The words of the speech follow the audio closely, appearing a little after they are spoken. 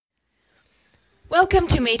Welcome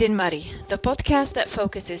to Made in Moray, the podcast that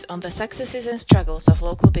focuses on the successes and struggles of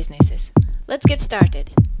local businesses. Let's get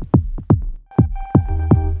started.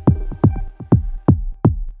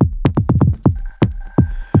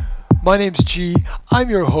 My name's G, I'm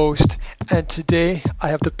your host, and today I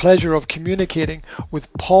have the pleasure of communicating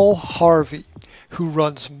with Paul Harvey, who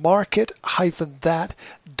runs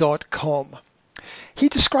market-that.com. He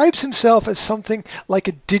describes himself as something like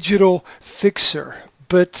a digital fixer,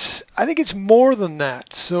 but I think it's more than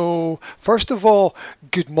that. So first of all,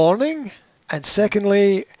 good morning, and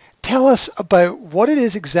secondly, tell us about what it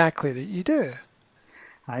is exactly that you do.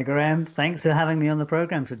 Hi Graham, thanks for having me on the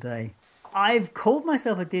program today. I've called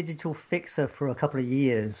myself a digital fixer for a couple of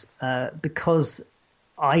years because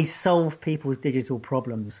I solve people's digital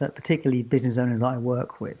problems, particularly business owners that I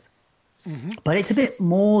work with. But it's a bit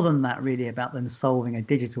more than that really about them solving a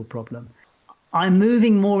digital problem. I'm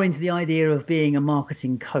moving more into the idea of being a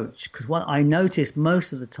marketing coach, because what I notice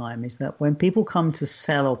most of the time is that when people come to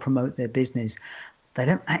sell or promote their business, they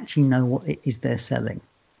don't actually know what it is they're selling.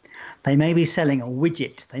 They may be selling a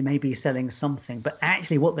widget, they may be selling something, but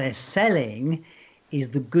actually what they're selling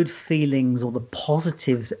is the good feelings or the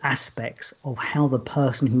positive aspects of how the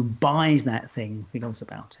person who buys that thing feels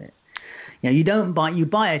about it. You know, you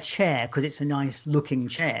buy a chair because it's a nice looking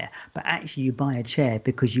chair, but actually you buy a chair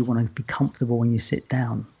because you want to be comfortable when you sit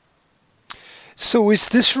down. So is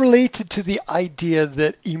this related to the idea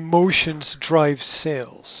that emotions drive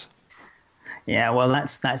sales? Yeah, well,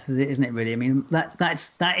 that's isn't it really? I mean,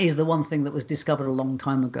 that is the one thing that was discovered a long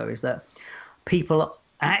time ago, is that people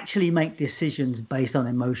actually make decisions based on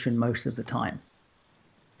emotion most of the time.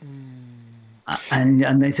 And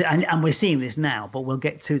we're seeing this now, but we'll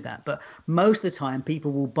get to that. But most of the time,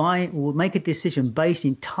 people will make a decision based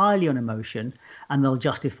entirely on emotion, and they'll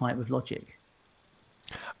justify it with logic.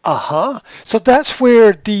 So that's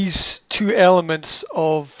where these two elements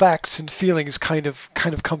of facts and feelings kind of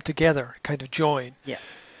come together, kind of join. Yeah.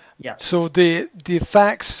 So the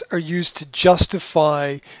facts are used to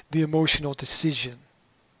justify the emotional decision.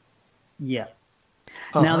 Yeah.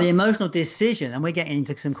 Now, the emotional decision, and we're getting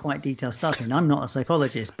into some quite detailed stuff, and I'm not a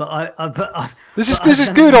psychologist, but This is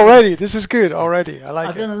good already. This is good already. I like it.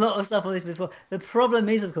 I've done a lot of stuff on this before. The problem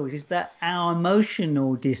is, of course, is that our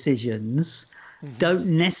emotional decisions don't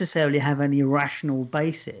necessarily have any rational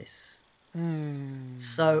basis.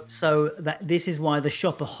 So that this is why the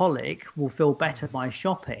shopaholic will feel better by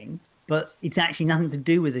shopping, but it's actually nothing to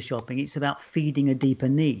do with the shopping. It's about feeding a deeper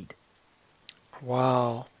need.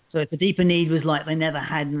 Wow. So if the deeper need was like they never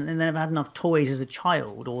had enough toys as a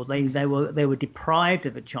child, or they were deprived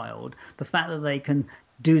of a child, the fact that they can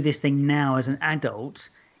do this thing now as an adult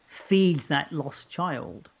feeds that lost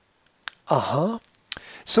child. So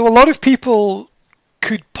a lot of people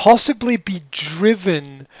could possibly be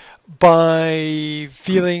driven by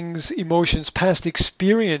feelings, emotions, past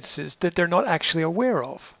experiences that they're not actually aware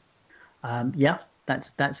of. Yeah,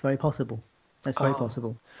 that's very possible. That's very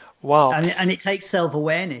possible. Wow. And it takes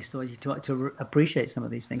self-awareness to appreciate some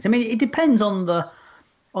of these things. I mean, it depends on the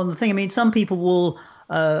thing. I mean, some people will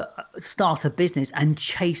start a business and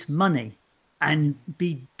chase money and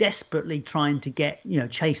be desperately trying to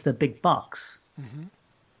chase the big bucks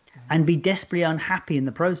and be desperately unhappy in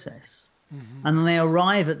the process. And then they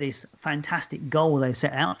arrive at this fantastic goal they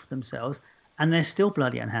set out for themselves, and they're still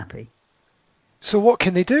bloody unhappy. So what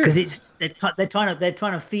can they do? Because they're trying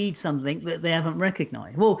to feed something that they haven't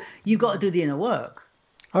recognized. Well, you've got to do the inner work.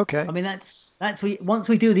 Okay. I mean, once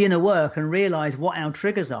we do the inner work and realize what our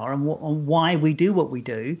triggers are and why we do what we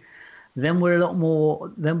do, then we're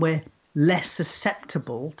we're less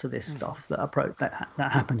susceptible to this stuff that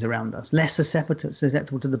happens around us. Less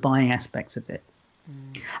susceptible to the buying aspects of it.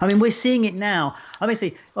 I mean, we're seeing it now.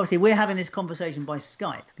 Obviously, we're having this conversation by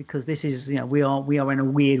Skype because this is, we are in a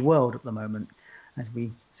weird world at the moment as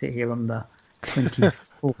we sit here on the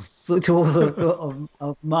 24th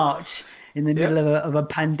of March in the middle of a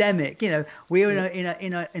pandemic. We're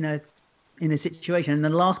in a situation. In the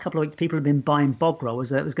last couple of weeks, people have been buying bog roll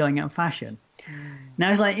as it was going out of fashion.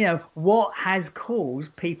 Now it's like, what has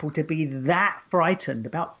caused people to be that frightened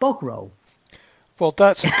about bog roll? Well,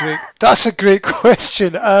 that's a great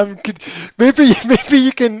question. Maybe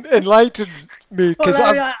you can enlighten me, because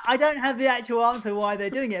I don't have the actual answer why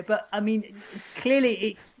they're doing it, but I mean,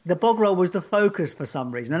 clearly the bog roll was the focus for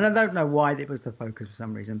some reason, and I don't know why it was the focus for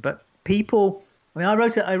some reason. But people, I mean, I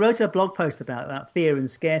wrote a blog post about fear and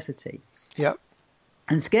scarcity. Yeah.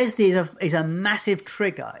 And scarcity is a massive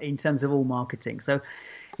trigger in terms of all marketing. So,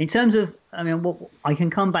 in terms of, I mean, I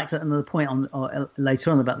can come back to another point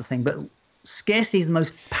later on about the thing, but scarcity is the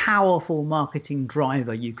most powerful marketing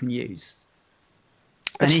driver you can use,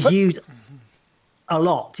 and it's used a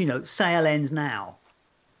lot. Sale ends now.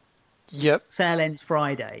 Yep. Sale ends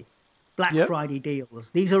Friday. Black Yep. Friday deals.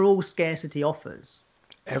 These are all scarcity offers.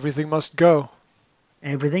 Everything must go.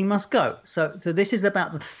 Everything must go. So this is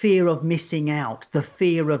about the fear of missing out, the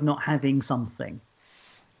fear of not having something.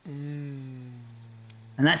 And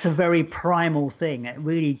that's a very primal thing. It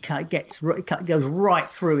really goes right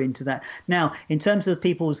through into that. Now, in terms of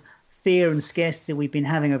people's fear and scarcity we've been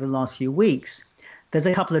having over the last few weeks, there's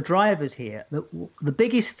a couple of drivers here. The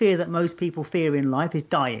biggest fear that most people fear in life is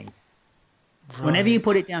dying. Right. Whenever you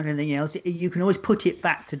put it down to anything else, you can always put it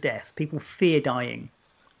back to death. People fear dying.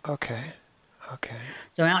 Okay.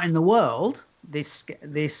 So out in the world,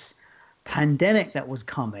 this pandemic that was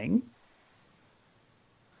coming,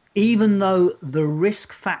 even though the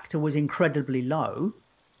risk factor was incredibly low,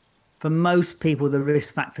 for most people the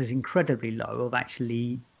risk factor is incredibly low of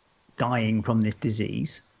actually dying from this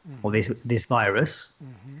disease or this virus.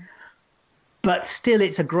 But still,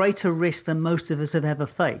 it's a greater risk than most of us have ever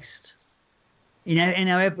faced. In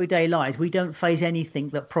our everyday lives, we don't face anything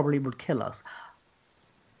that probably would kill us.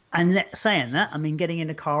 And saying that, I mean, getting in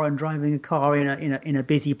a car and driving a car in a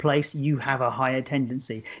busy place, you have a higher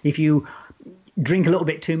tendency. If you drink a little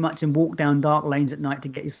bit too much and walk down dark lanes at night to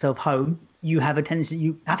get yourself home, you have a tendency,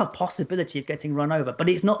 you have a possibility of getting run over. But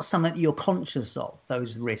it's not something that you're conscious of,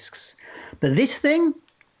 those risks. But this thing,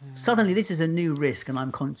 suddenly this is a new risk and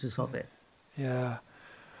I'm conscious of it. Yeah.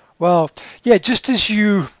 Well, yeah, just as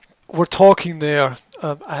you were talking there,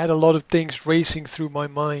 I had a lot of things racing through my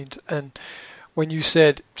mind. And when you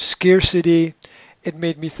said scarcity, it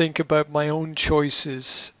made me think about my own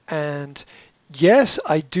choices. And yes,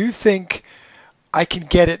 I do think I can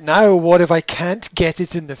get it now. What if I can't get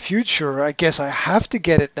it in the future? I guess I have to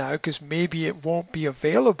get it now because maybe it won't be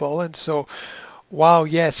available. And so, wow,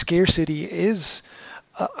 yeah, scarcity is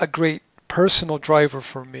a great personal driver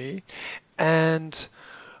for me. And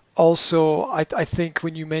also, I think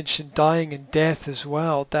when you mentioned dying and death as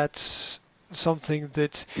well, that's something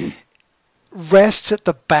that rests at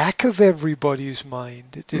the back of everybody's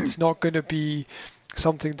mind. It's not going to be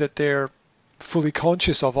something that they're fully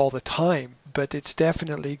conscious of all the time, but it's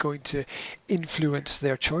definitely going to influence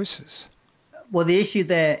their choices. Well, the issue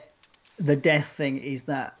there, the death thing, is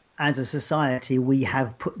that as a society, we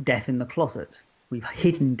have put death in the closet. We've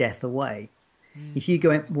hidden death away. If you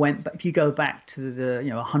go back to the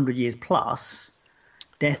 100 years plus,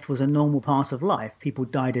 death was a normal part of life. People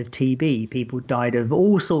died of TB. People died of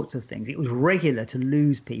all sorts of things. It was regular to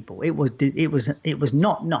lose people. It was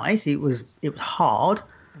not nice. It was hard,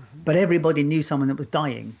 but everybody knew someone that was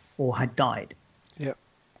dying or had died. Yep.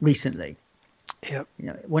 Recently. Yep.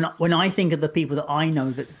 When I think of the people that I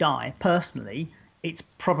know that die personally, it's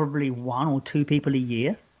probably 1 or 2 people a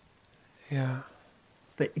year. Yeah.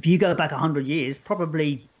 But if you go back 100 years,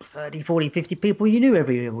 probably 30, 40, 50 people you knew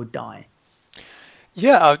every year would die.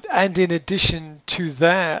 Yeah, and in addition to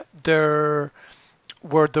that, there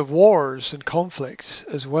were the wars and conflicts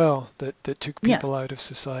as well that took people out of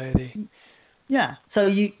society. Yeah, so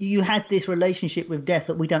you had this relationship with death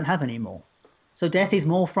that we don't have anymore. So death is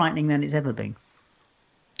more frightening than it's ever been.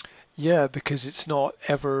 Yeah, because it's not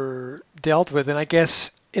ever dealt with. And I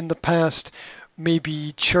guess in the past,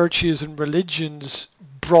 maybe churches and religions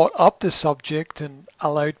brought up the subject and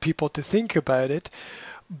allowed people to think about it.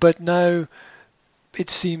 But now it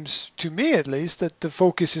seems, to me at least, that the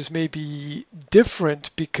focus is maybe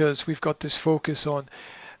different because we've got this focus on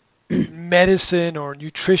medicine or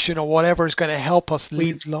nutrition or whatever is going to help us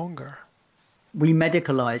live longer. We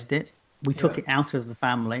medicalized it. We took it out of the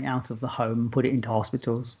family, out of the home, and put it into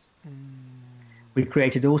hospitals. We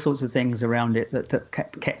created all sorts of things around it that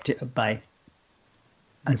kept it at bay.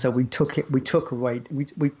 And so we took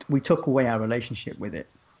away our relationship with it.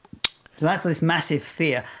 So that's this massive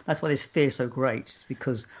fear. That's why this fear is so great,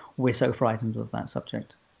 because we're so frightened of that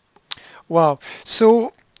subject. Wow.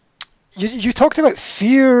 So you talked about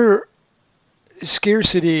fear,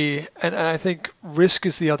 scarcity, and I think risk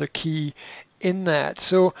is the other key in that.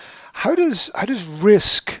 So how does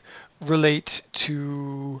risk relate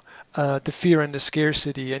to the fear and the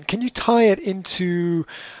scarcity? And can you tie it into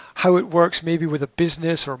how it works maybe with a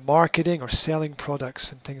business or marketing or selling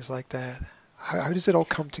products and things like that? How does it all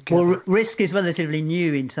come together? Well, risk is relatively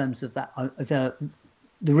new in terms of that.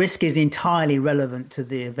 The risk is entirely relevant to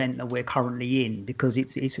the event that we're currently in, because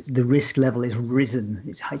it's the risk level is risen,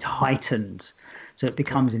 it's heightened, so it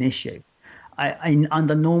becomes an issue.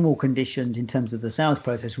 Under normal conditions, in terms of the sales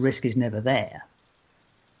process, risk is never there.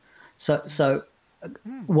 So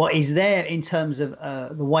what is there in terms of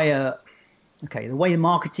the way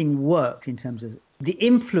marketing works, in terms of the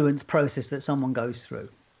influence process that someone goes through?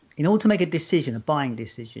 In order to make a decision, a buying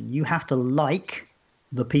decision, you have to like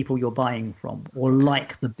the people you're buying from or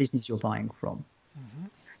like the business you're buying from.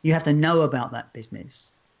 You have to know about that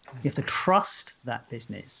business. You have to trust that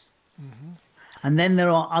business. And then there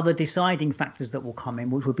are other deciding factors that will come in,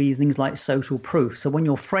 which will be things like social proof. So when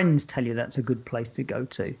your friends tell you that's a good place to go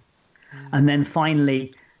to. And then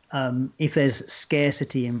finally, if there's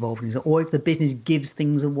scarcity involved in it, or if the business gives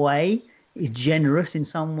things away, is generous in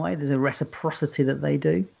some way, there's a reciprocity that they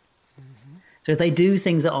do. So if they do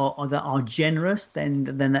things that are generous, then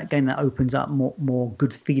that opens up more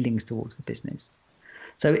good feelings towards the business.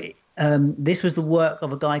 So this was the work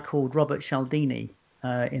of a guy called Robert Cialdini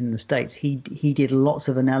in the States. He did lots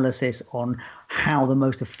of analysis on how the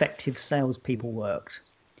most effective salespeople worked.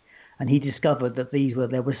 And he discovered that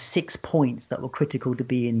there were 6 points that were critical to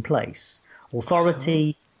be in place.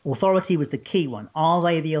 Authority was the key one. Are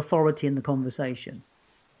they the authority in the conversation?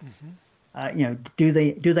 Do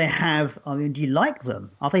they have? I mean, do you like them?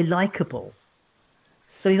 Are they likable?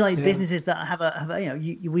 So he's like businesses that have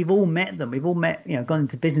we've all met them. We've all met, gone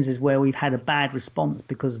into businesses where we've had a bad response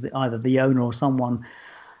because either the owner or someone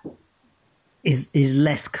is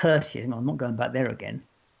less courteous. I'm not going back there again.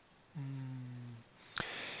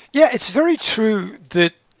 Yeah, it's very true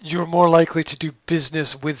that you're more likely to do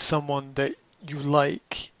business with someone that you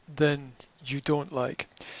like than you don't like.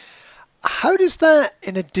 How does that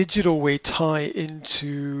in a digital way tie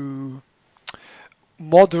into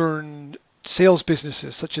modern sales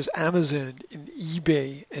businesses such as Amazon and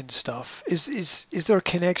eBay and stuff? Is there a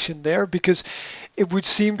connection there? Because it would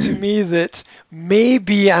seem to me that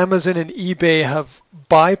maybe Amazon and eBay have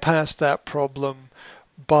bypassed that problem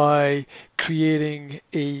by creating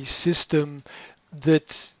a system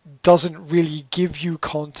that doesn't really give you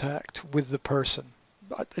contact with the person.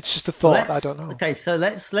 It's just a thought. I don't know. Okay, so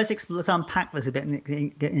let's unpack this a bit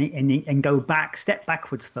and go back, step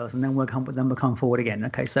backwards first, and then we'll come forward again.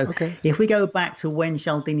 Okay, so if we go back to when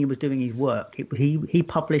Cialdini was doing his work, he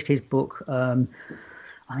published his book.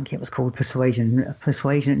 I think it was called Persuasion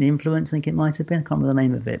and Influence. I think it might have been. I can't remember the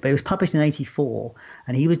name of it, but it was published in '84,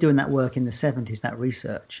 and he was doing that work in the '70s. That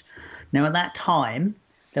research. Now, at that time,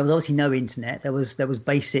 there was obviously no internet. There was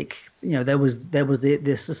basic, there was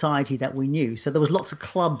the society that we knew. So there was lots of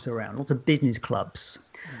clubs around, lots of business clubs.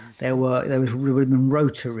 There would have been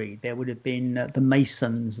Rotary. There would have been the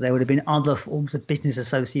Masons. There would have been other forms of business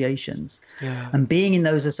associations. Yeah. And being in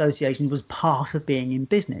those associations was part of being in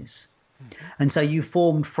business. And so you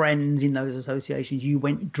formed friends in those associations. You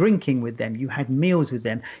went drinking with them. You had meals with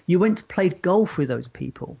them. You went to play golf with those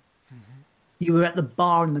people. You were at the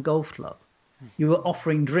bar in the golf club. You were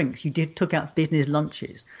offering drinks. You took out business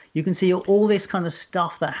lunches. You can see all this kind of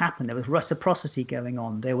stuff that happened. There was reciprocity going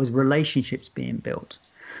on. There was relationships being built.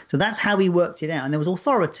 So that's how we worked it out. And there was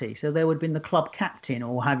authority. So there would have been the club captain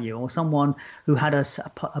or have you, or someone who had a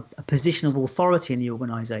position of authority in the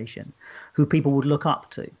organization who people would look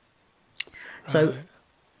up to. So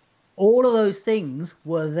all of those things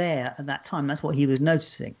were there at that time. That's what he was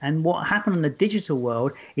noticing. And what happened in the digital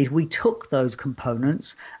world is we took those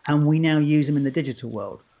components and we now use them in the digital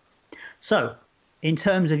world. So in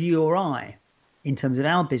terms of you or I, in terms of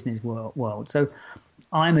our business world, so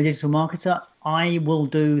I'm a digital marketer. I will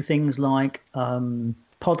do things like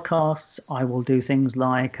podcasts. I will do things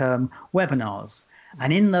like webinars.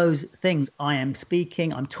 And in those things, I am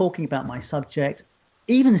speaking, I'm talking about my subject.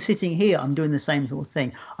 Even sitting here, I'm doing the same sort of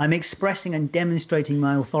thing. I'm expressing and demonstrating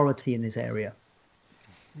my authority in this area.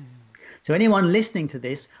 So anyone listening to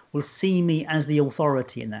this will see me as the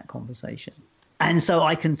authority in that conversation. And so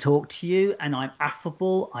I can talk to you, and I'm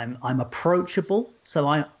affable, I'm approachable. So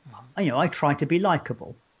I try to be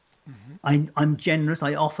likable. I'm generous.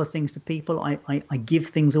 I offer things to people. I give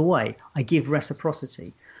things away. I give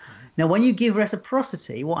reciprocity. Now, when you give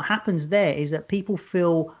reciprocity, what happens there is that people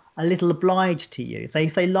feel a little obliged to you.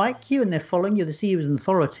 If they like you and they're following you, they see you as an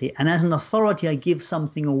authority. And as an authority, I give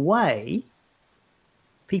something away.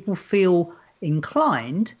 People feel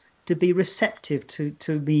inclined to be receptive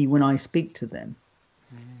to me when I speak to them.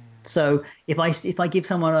 So if I give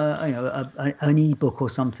someone an ebook or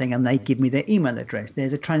something and they give me their email address,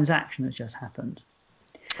 there's a transaction that's just happened.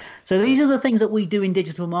 So these are the things that we do in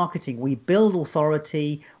digital marketing. We build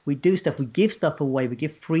authority, we do stuff, we give stuff away, we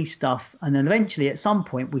give free stuff, and then eventually at some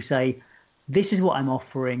point we say, this is what I'm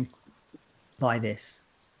offering, buy this.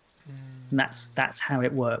 And that's how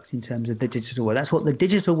it works in terms of the digital world. That's what the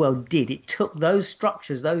digital world did. It took those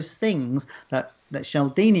structures, those things that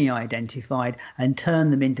Cialdini identified and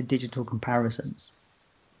turned them into digital comparisons.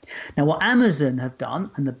 Now what Amazon have done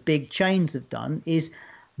and the big chains have done is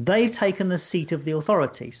they've taken the seat of the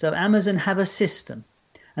authority. So Amazon have a system,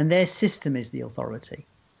 and their system is the authority.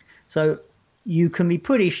 So you can be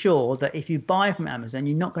pretty sure that if you buy from Amazon,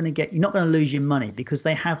 you're not going to lose your money because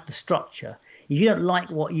they have the structure. If you don't like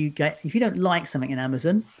what you get, if you don't like something in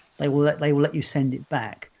Amazon, they will let you send it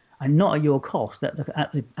back, and not at your cost, at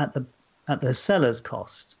the seller's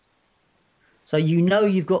cost. So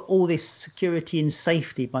you've got all this security and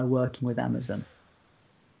safety by working with Amazon.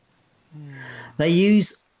 They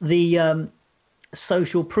use the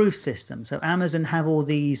social proof system. So Amazon have all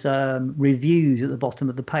these reviews at the bottom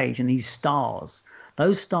of the page and these stars.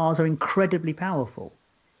 Those stars are incredibly powerful.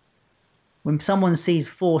 When someone sees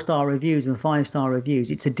 4-star reviews and 5-star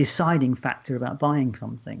reviews, it's a deciding factor about buying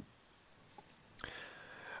something.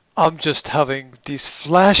 I'm just having these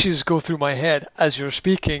flashes go through my head as you're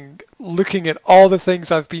speaking, looking at all the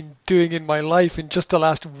things I've been doing in my life in just the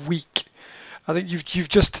last week. I think you've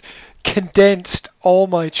just condensed all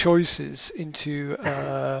my choices into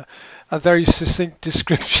a very succinct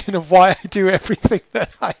description of why I do everything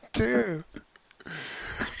that I do.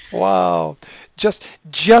 Wow. Just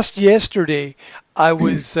yesterday, I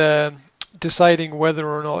was deciding whether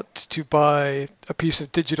or not to buy a piece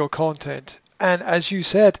of digital content. And as you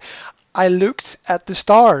said, I looked at the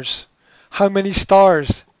stars. How many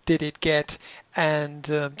stars did it get? And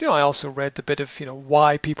I also read the bit of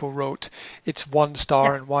why people wrote it's 1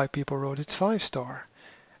 star and why people wrote it's 5-star,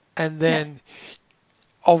 and then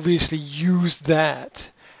obviously use that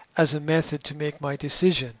as a method to make my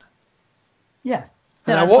decision.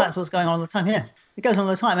 That's what's going on all the time. It goes on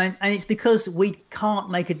all the time, and it's because we can't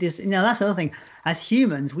make a decision. Now that's another thing. As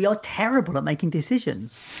humans, we are terrible at making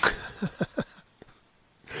decisions.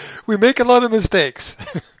 We make a lot of mistakes.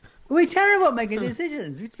 We're terrible at making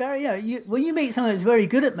decisions. It's very, when you meet someone that's very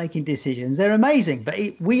good at making decisions, they're amazing. But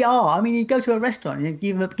we are. I mean, you go to a restaurant and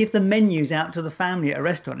you give the menus out to the family at a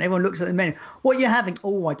restaurant. And everyone looks at the menu. What are you having?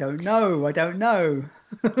 Oh, I don't know.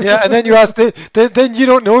 Yeah, and then you ask. Then you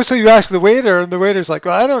don't know, so you ask the waiter, and the waiter's like,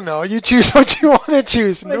 "Well, I don't know. You choose what you want to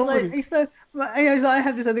choose." Well, it's like I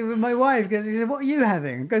have this other thing with my wife. Because she said, "What are you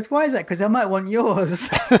having?" He goes, "Why is that?" Because I might want yours.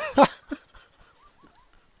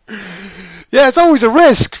 Yeah, it's always a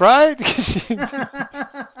risk, right?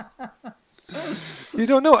 You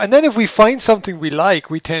don't know. And then if we find something we like,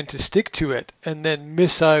 we tend to stick to it and then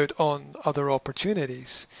miss out on other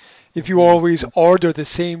opportunities. If you always order the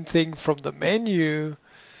same thing from the menu,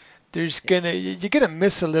 you're gonna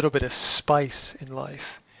miss a little bit of spice in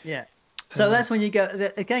life. Yeah. So that's when you go,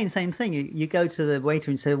 again, same thing. You go to the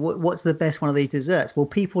waiter and say, what's the best one of these desserts? Well,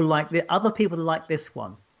 other people like this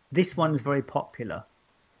one. This one is very popular.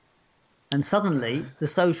 And suddenly, the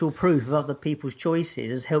social proof of other people's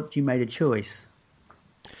choices has helped you make a choice.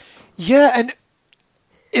 Yeah, and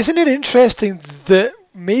isn't it interesting that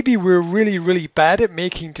maybe we're really, really bad at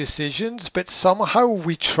making decisions, but somehow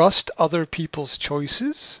we trust other people's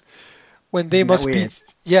choices when they must be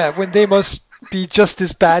just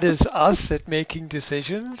as bad as us at making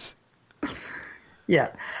decisions?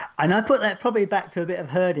 Yeah, and I put that probably back to a bit of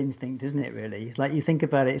herd instinct, isn't it, really? It's like you think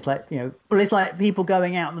about it, it's like, it's like people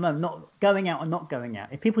going out at the moment, not going out and not going out.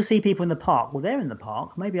 If people see people in the park, well, they're in the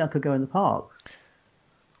park, maybe I could go in the park.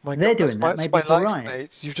 They're doing that, maybe it's all right.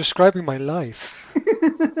 Mate. You're describing my life.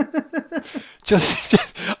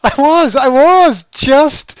 I was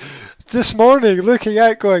just this morning looking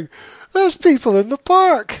out going, there's people in the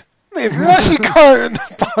park. Maybe I should go out in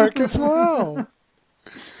the park as well.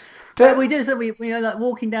 But we did. So we like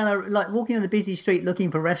walking down a busy street, looking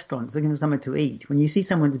for restaurants, looking for somewhere to eat. When you see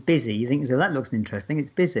someone that's busy, you think, "So that looks interesting. It's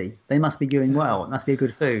busy. They must be doing well. It must be a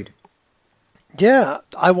good food." Yeah,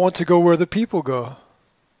 I want to go where the people go.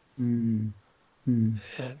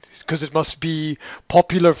 Because it must be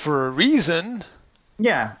popular for a reason.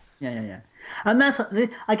 Yeah. And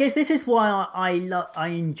I guess this is why I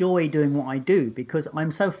enjoy doing what I do, because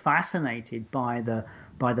I'm so fascinated by the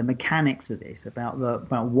mechanics of this, about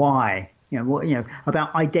why,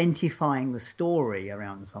 about identifying the story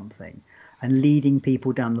around something and leading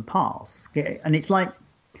people down the path. And it's like,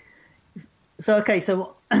 so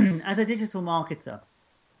as a digital marketer,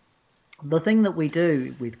 the thing that we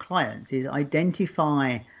do with clients is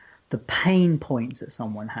identify the pain points that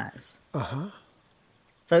someone has.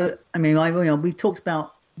 So, I mean, we've talked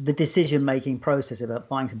about the decision-making process about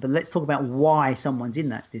buying something, but let's talk about why someone's in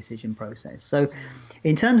that decision process. So,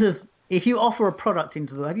 in terms of, if you offer a product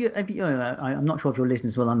into the, I'm not sure if your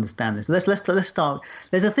listeners will understand this. But let's start.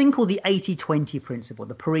 There's a thing called the 80-20 principle,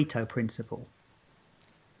 the Pareto principle.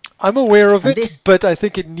 I'm aware of it, but I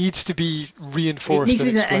think it needs to be reinforced.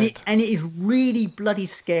 And it is really bloody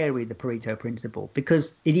scary, the Pareto principle,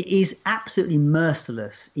 because it is absolutely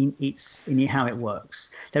merciless in how it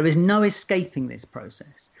works. There is no escaping this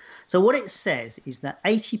process. So what it says is that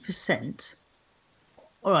 80%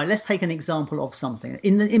 all right, let's take an example of something.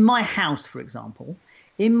 In my house, for example,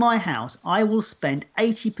 in my house, I will spend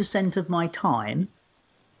 80% of my time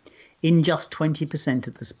in just 20%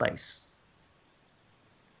 of the space.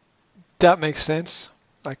 That makes sense.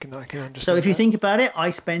 I can understand. So if you think about it,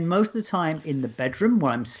 I spend most of the time in the bedroom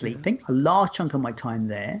where I'm sleeping, a large chunk of my time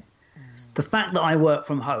there. The fact that I work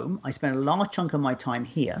from home, I spend a large chunk of my time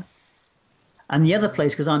here. And the other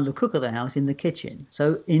place, because I'm the cook of the house, in the kitchen.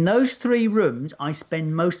 So in those 3 rooms, I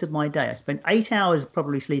spend most of my day. I spend 8 hours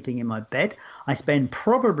probably sleeping in my bed. I spend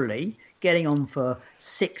probably getting on for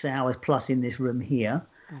 6 hours plus in this room here.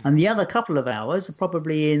 And the other couple of hours are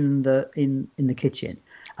probably in the kitchen.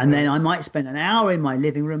 And then I might spend an hour in my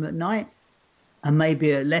living room at night and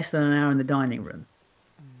maybe less than an hour in the dining room.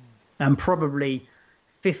 And probably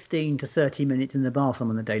 15 to 30 minutes in the bathroom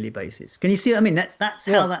on a daily basis. Can you see what I mean? That's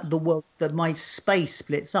how that my space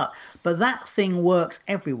splits up. But that thing works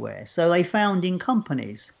everywhere. So they found in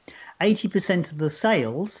companies, 80% of the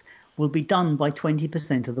sales will be done by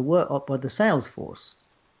 20% of the work by the sales force.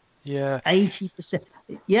 Yeah. 80%.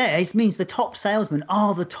 Yeah, it means the top salesmen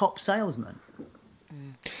are the top salesmen.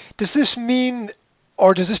 Does this mean,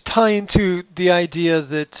 or does this tie into the idea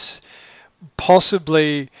that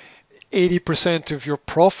possibly 80% of your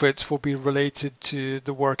profits will be related to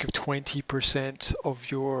the work of 20%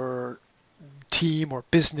 of your team or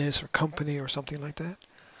business or company or something like that?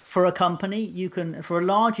 For a company, for a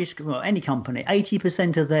largest, any company,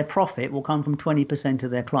 80% of their profit will come from 20%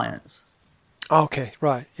 of their clients. Okay,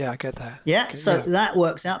 right. Yeah, I get that. Yeah, okay, so that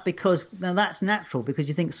works out because now that's natural because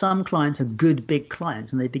you think some clients are good big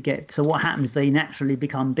clients and so what happens? They naturally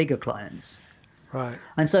become bigger clients. Right.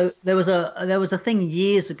 And so there was a thing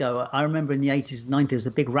years ago. I remember in the 80s and 90s,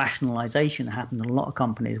 a big rationalization that happened in a lot of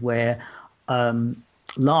companies where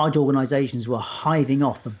large organizations were hiving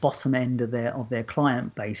off the bottom end of their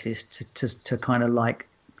client bases to kind of like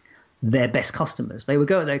their best customers. They would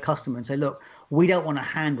go to their customer and say, look, we don't want to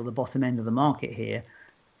handle the bottom end of the market here.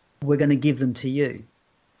 We're going to give them to you.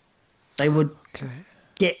 They would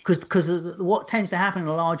get, because what tends to happen in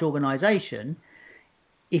a large organization,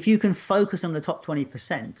 if you can focus on the top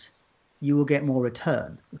 20%, you will get more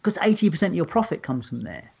return because 80% of your profit comes from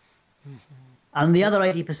there. Mm-hmm. And the other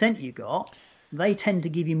 80% you got, they tend to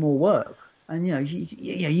give you more work. And,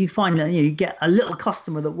 you find that you get a little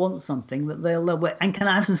customer that wants something that they'll and can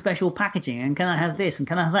I have some special packaging? And can I have this? And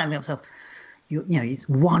can I have that? And so, it's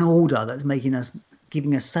one order that's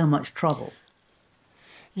giving us so much trouble.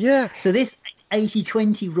 Yeah. So this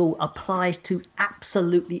 80-20 rule applies to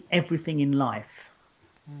absolutely everything in life.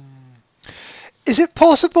 Is it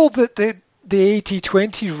possible that the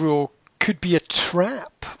 80-20 rule could be a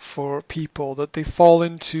trap for people, that they fall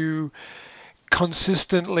into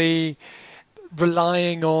consistently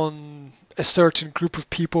relying on a certain group of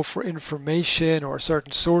people for information or a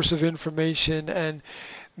certain source of information, and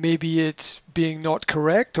maybe it's being not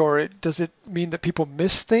correct, or does it mean that people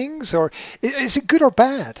miss things, or is it good or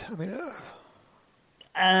bad? I mean,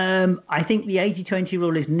 I think the 80-20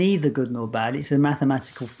 rule is neither good nor bad. It's a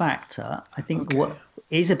mathematical factor. I think what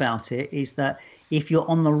is about it is that if you're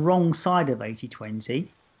on the wrong side of 80-20,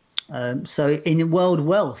 so in world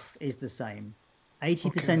wealth is the same.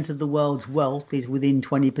 80% of the world's wealth is within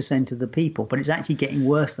 20% of the people, but it's actually getting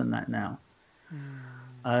worse than that now.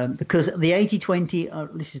 Because the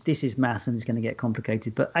 80-20, this is math and it's going to get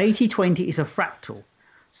complicated, but 80-20 is a fractal.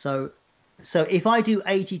 So if I do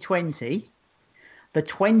 80-20, the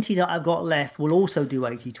 20 that I've got left will also do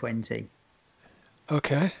 80-20.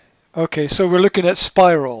 Okay, so we're looking at a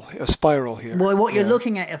spiral here. Well, what you're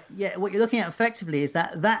looking at effectively is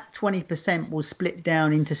that 20% will split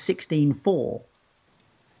down into 16-4.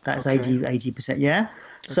 That's 80%, yeah?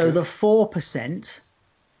 So the 4%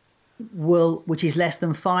 which is less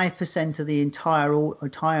than 5% of the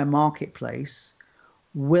entire marketplace,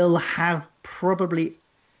 will have probably,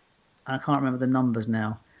 I can't remember the numbers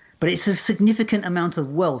now, but it's a significant amount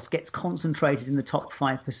of wealth gets concentrated in the top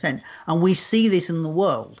 5%. And we see this in the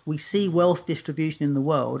world. We see wealth distribution in the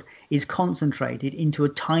world is concentrated into a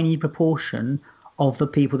tiny proportion of the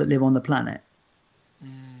people that live on the planet.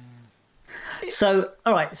 So,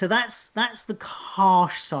 all right, so that's the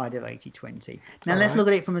harsh side of 80-20. Now, let's look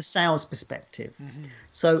at it from a sales perspective. Mm-hmm.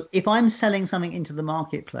 So if I'm selling something into the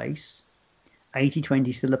marketplace,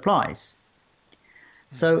 80-20 still applies.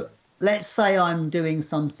 Mm-hmm. So let's say I'm doing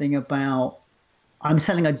something I'm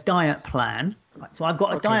selling a diet plan. Right? So I've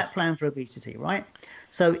got a diet plan for obesity, right?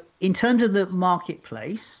 So in terms of the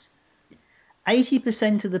marketplace,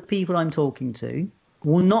 80% of the people I'm talking to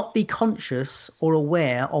will not be conscious or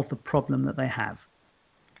aware of the problem that they have.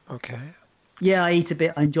 Okay. Yeah, I eat a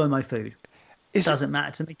bit. I enjoy my food. It doesn't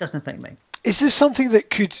matter to me. It doesn't affect me. Is this something that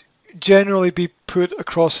could generally be put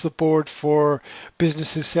across the board for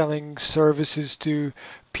businesses selling services to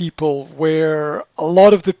people, where a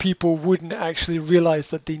lot of the people wouldn't actually realize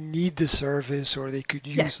that they need the service or they could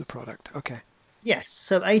use Yes. the product? Okay. Yes.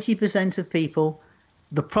 So 80% of people,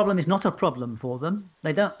 the problem is not a problem for them.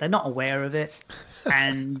 They're not aware of it,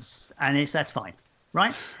 and that's fine,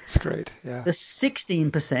 right? That's great. Yeah. The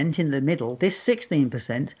 16% in the middle, this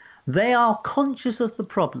 16%, they are conscious of the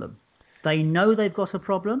problem. They know they've got a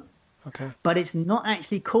problem, Okay. but it's not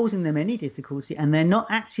actually causing them any difficulty, and they're not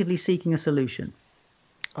actively seeking a solution.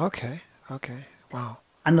 Okay. Okay. Wow.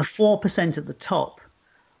 And the 4% at the top,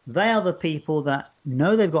 they are the people that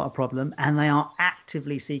know they've got a problem and they are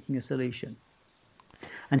actively seeking a solution.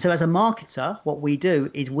 And so as a marketer, what we do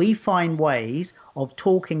is we find ways of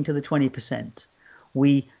talking to the 20%.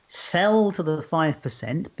 We sell to the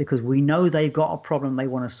 5% because we know they've got a problem, they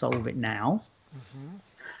want to solve it now. Mm-hmm.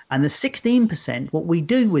 And the 16%, what we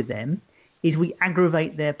do with them is we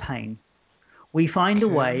aggravate their pain. We find a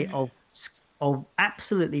way of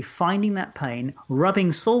absolutely finding that pain,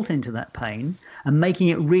 rubbing salt into that pain, and making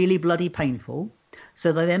it really bloody painful,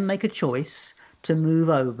 so they then make a choice to move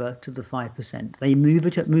over to the 5%. They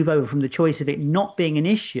move over from the choice of it not being an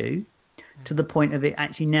issue to the point of it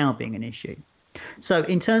actually now being an issue. So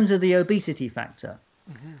in terms of the obesity factor,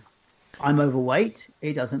 I'm overweight,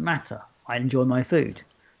 it doesn't matter. I enjoy my food.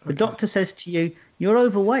 The doctor says to you, you're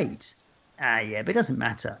overweight. Yeah, but it doesn't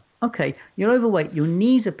matter. Okay, you're overweight, your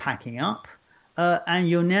knees are packing up, and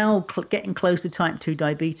you're now getting close to type 2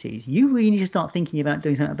 diabetes. You really need to start thinking about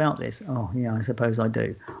doing something about this. Oh, yeah, I suppose I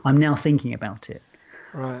do. I'm now thinking about it.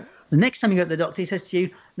 Right. The next time you go to the doctor, he says to you,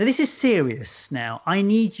 now this is serious now. I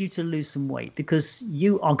need you to lose some weight because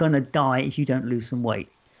you are going to die if you don't lose some weight.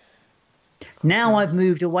 Now I've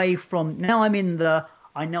moved away from, now I'm in the,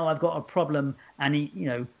 I know I've got a problem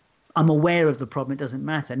and, I'm aware of the problem. It doesn't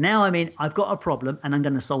matter. Now I've got a problem and I'm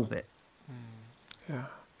going to solve it. Yeah.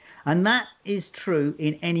 And that is true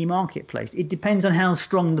in any marketplace. It depends on how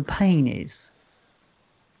strong the pain is.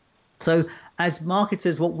 So as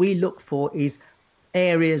marketers, what we look for is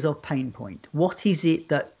areas of pain point. What is it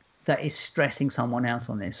that is stressing someone out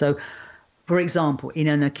on this? So, for example, in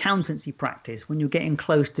an accountancy practice, when you're getting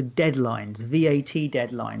close to deadlines, VAT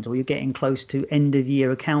deadlines, or you're getting close to end of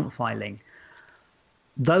year account filing,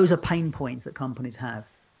 those are pain points that companies have.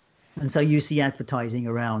 And so you see advertising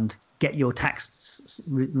around get your tax,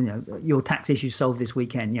 your tax issues solved this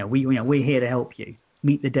weekend. We're here to help you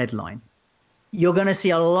meet the deadline. You're going to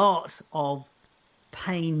see a lot of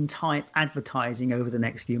pain type advertising over the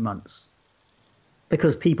next few months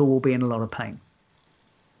because people will be in a lot of pain.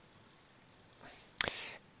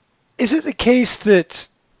 Is it the case that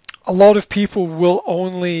a lot of people will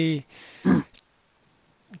only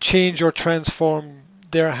change or transform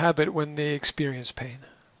their habit when they experience pain?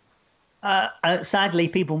 Sadly,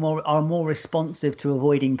 people are more responsive to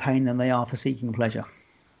avoiding pain than they are for seeking pleasure.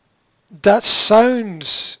 That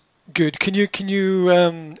sounds good. Can you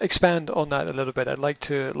expand on that a little bit? I'd like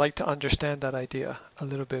to understand that idea a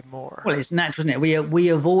little bit more. Well, it's natural, isn't it? We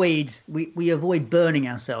avoid burning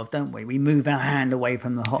ourselves, don't we? We move our hand away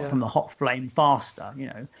from the hot flame faster,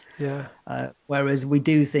 Yeah. Whereas we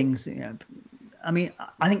do things, I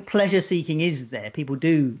think pleasure seeking is there. People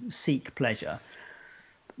do seek pleasure.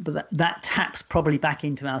 But that taps probably back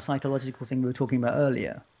into our psychological thing we were talking about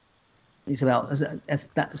earlier. It's about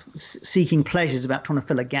that seeking pleasure is about trying to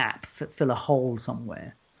fill a gap, fill a hole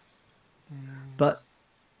somewhere. But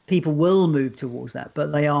people will move towards that, but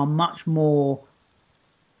they are much more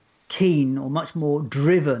keen or much more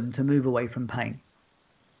driven to move away from pain.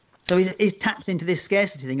 So it taps into this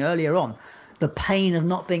scarcity thing earlier on. The pain of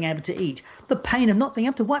not being able to eat, the pain of not being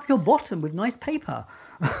able to wipe your bottom with nice paper.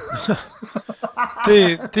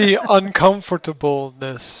 the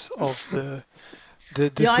uncomfortableness of the idea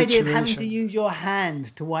situation. of having to use your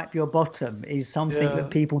hand to wipe your bottom is something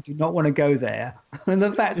that people do not want to go there. And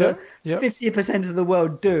the fact that 50% of the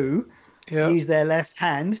world do use their left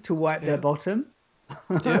hand to wipe their bottom.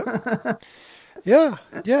 Yeah,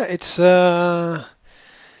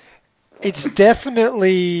 it's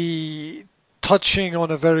definitely touching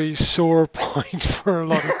on a very sore point for a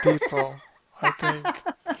lot of people, I think.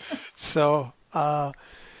 So, I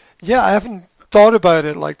haven't thought about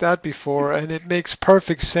it like that before, and it makes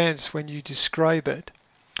perfect sense when you describe it.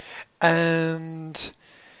 And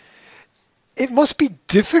it must be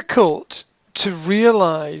difficult to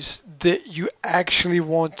realize that you actually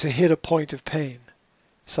want to hit a point of pain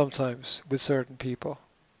sometimes with certain people.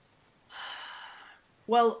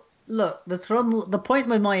 Well, look, the point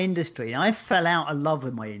with my industry, I fell out of love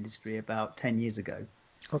with my industry about 10 years ago.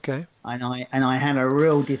 Okay. And I had a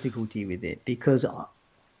real difficulty with it because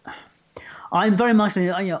I'm very much,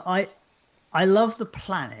 I love the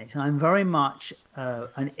planet, and I'm very much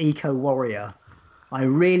an eco warrior. I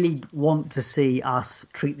really want to see us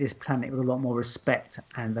treat this planet with a lot more respect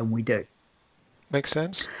than we do. Makes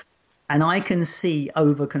sense. And I can see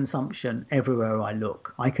overconsumption everywhere I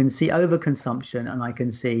look. I can see overconsumption, and I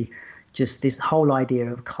can see just this whole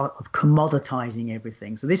idea of commoditizing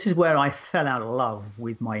everything. So this is where I fell out of love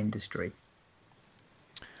with my industry.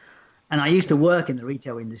 And I used to work in the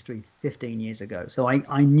retail industry 15 years ago, so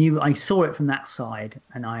I saw it from that side,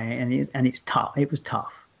 and it's tough. It was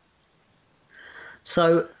tough.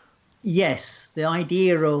 So, yes, the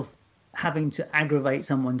idea of having to aggravate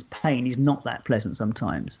someone's pain is not that pleasant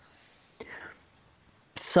sometimes.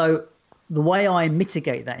 So, the way I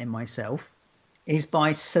mitigate that in myself is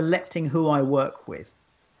by selecting who I work with.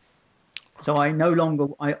 So I no longer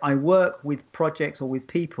I work with projects or with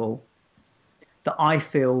people that I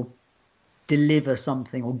feel deliver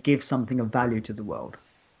something or give something of value to the world.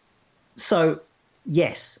 So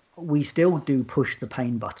yes, we still do push the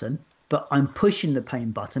pain button, but I'm pushing the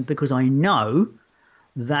pain button because I know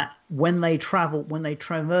that when they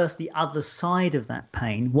traverse the other side of that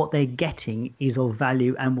pain, what they're getting is of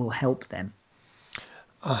value and will help them.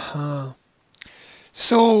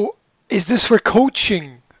 So is this where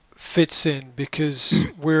coaching fits in, because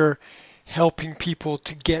we're helping people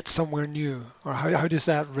to get somewhere new, or how does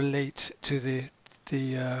that relate to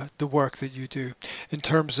the work that you do in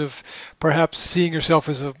terms of perhaps seeing yourself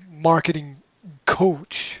as a marketing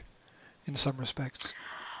coach in some respects?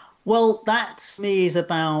 Well, that me is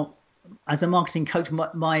about, as a marketing coach,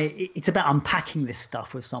 it's about unpacking this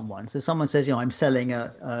stuff with someone. So someone says, I'm selling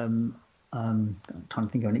I'm trying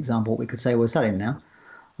to think of an example what we could say we're selling now.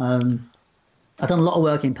 I've done a lot of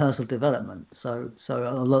work in personal development, so with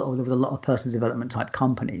a lot of personal development type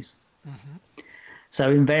companies. Mm-hmm. So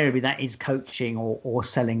invariably that is coaching or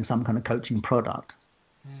selling some kind of coaching product.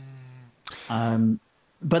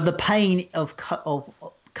 But the pain of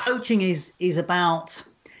coaching is about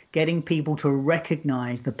getting people to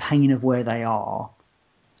recognize the pain of where they are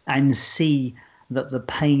and see that the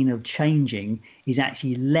pain of changing is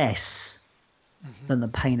actually less than the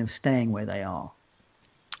pain of staying where they are.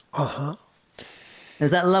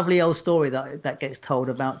 There's that lovely old story that gets told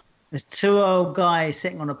about there's two old guys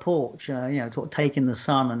sitting on a porch, sort of taking the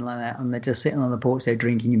sun and like that, and they're just sitting on the porch, they're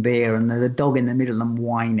drinking beer, and there's a dog in the middle of them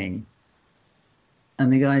whining.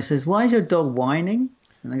 And the guy says, "Why is your dog whining?"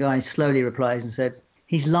 And the guy slowly replies and said,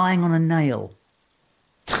 "He's lying on a nail."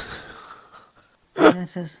 And he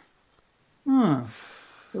says, "So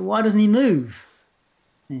why doesn't he move?"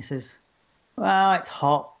 And he says, "Well, it's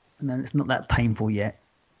hot, and then it's not that painful yet."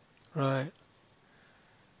 Right.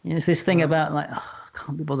 It's this thing about like, I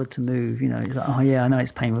can't be bothered to move. It's like, oh yeah, I know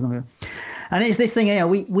it's painful. And it's this thing,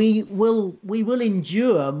 we will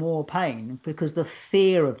endure more pain because the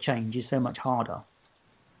fear of change is so much harder.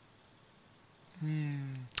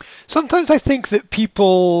 Sometimes I think that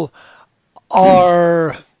people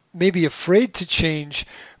are maybe afraid to change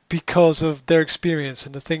because of their experience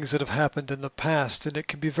and the things that have happened in the past, and it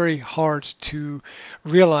can be very hard to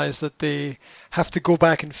realize that they have to go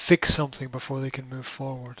back and fix something before they can move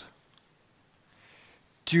forward.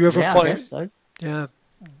 Do you ever find? I guess so. Yeah.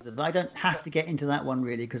 I don't have to get into that one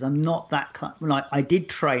really because I'm not that like I did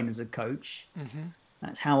train as a coach. Mm-hmm.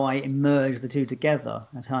 That's how I merged the two together.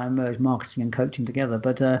 That's how I merged marketing and coaching together.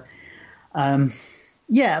 But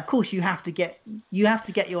yeah, of course you have to get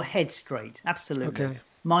your head straight. Absolutely. Okay.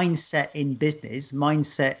 Mindset in business,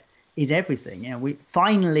 mindset is everything. We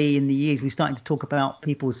finally in the years we're starting to talk about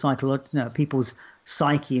people's people's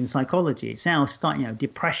psyche and psychology. It's now starting,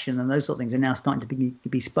 depression and those sort of things are now starting to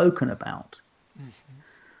be spoken about.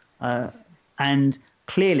 Mm-hmm. And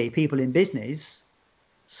clearly people in business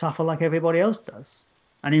suffer like everybody else does.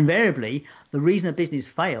 And invariably, the reason a business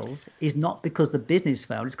fails is not because the business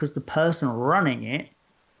failed, it's because the person running it,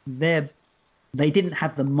 they didn't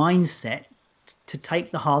have the mindset to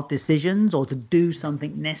take the hard decisions or to do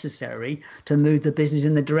something necessary to move the business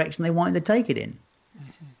in the direction they wanted to take it in.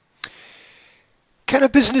 Mm-hmm. Can a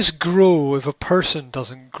business grow if a person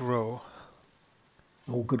doesn't grow?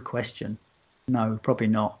 Oh, good question. No, probably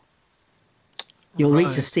not. You'll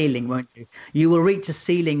reach a ceiling, won't you? You will reach a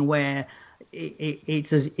ceiling where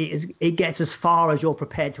it gets as far as you're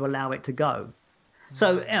prepared to allow it to go.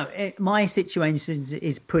 So my situation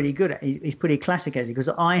is pretty good. It's pretty classic, actually, because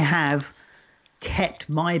I have kept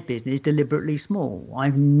my business deliberately small.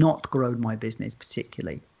 I've not grown my business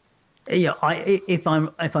particularly. If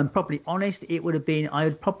I'm probably honest, it would have been I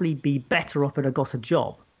would probably be better off if I got a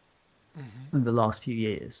job in the last few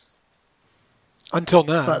years. Until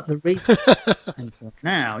now. But the reason until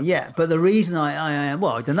now, yeah. But the reason I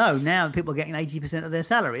don't know. Now people are getting 80% of their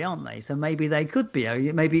salary, aren't they? So maybe they could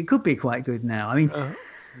be. Maybe it could be quite good now. I mean,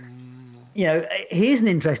 here's an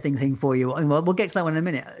interesting thing for you. We'll get to that one in a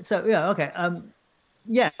minute. So yeah, okay.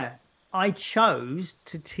 I chose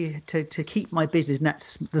to keep my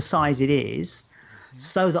business the size it is,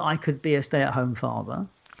 so that I could be a stay-at-home father.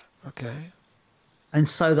 Okay. And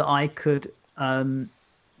so that I could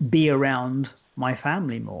be around my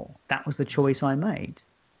family more. That was the choice I made.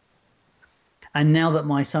 And now that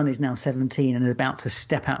my son is now 17 and is about to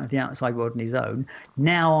step out into the outside world on his own,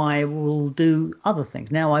 now I will do other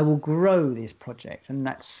things. Now I will grow this project. And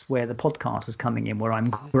that's where the podcast is coming in, where I'm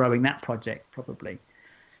growing that project probably.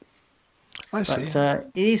 I see. But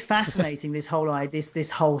it is fascinating, this whole idea,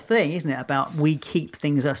 this whole thing, isn't it? About we keep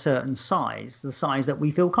things a certain size, the size that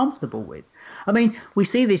we feel comfortable with. I mean, we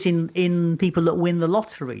see this in people that win the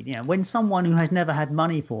lottery. You know, when someone who has never had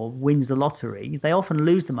money before wins the lottery, they often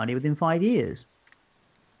lose the money within 5 years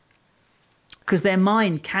because their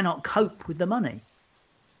mind cannot cope with the money.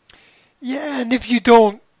 Yeah, and if you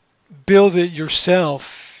don't build it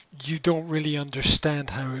yourself, you don't really understand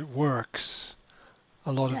how it works.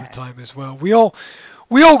 A lot of the time as well. We all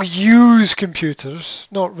use computers,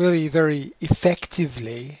 not really very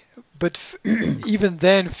effectively, but even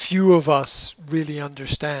then few of us really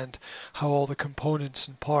understand how all the components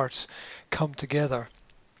and parts come together.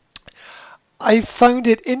 I found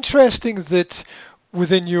it interesting that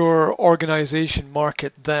within your organization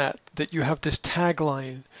Market that you have this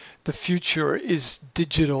tagline, the future is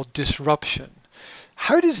digital disruption.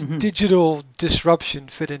 How does digital disruption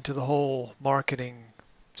fit into the whole marketing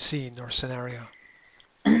scene or scenario?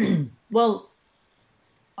 Well,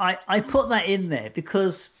 I put that in there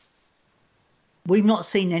because we've not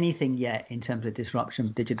seen anything yet in terms of disruption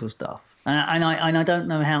of digital stuff, and I don't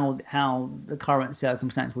know how the current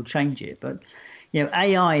circumstance will change it. But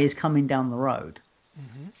AI is coming down the road,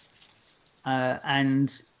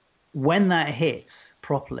 and when that hits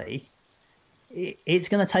properly, it's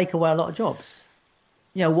going to take away a lot of jobs.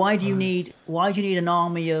 Why do you need an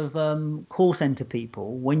army of call center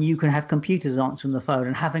people when you can have computers answering the phone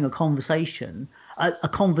and having a conversation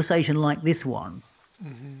like this one,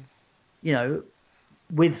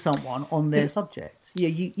 with someone on their subject?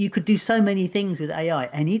 You could do so many things with AI,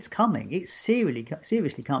 and it's coming. It's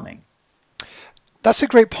seriously coming. That's a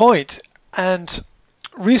great point. And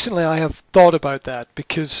recently I have thought about that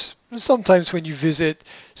because sometimes when you visit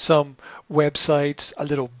some websites, a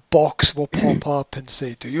little box will pop up and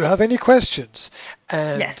say, "Do you have any questions?"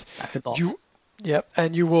 And yes, that's a box.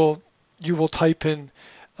 And you will type in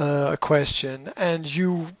a question, and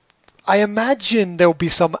I imagine there'll be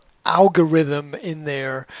some algorithm in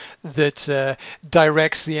there that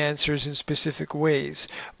directs the answers in specific ways.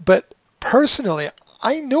 But personally,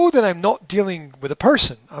 I know that I'm not dealing with a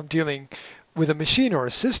person. I'm dealing with a machine or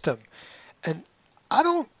a system, and I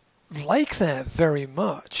don't like that very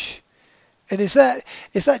much. And is that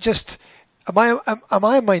just am I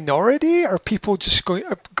a minority? Are people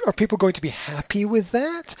going to be happy with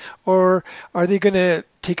that, or are they going to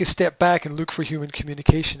take a step back and look for human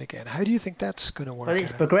communication again? How do you think that's going to work? Well,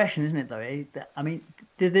 it's progression, isn't it? Though I mean,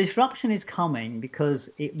 the disruption is coming because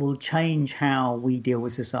it will change how we deal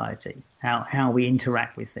with society, how we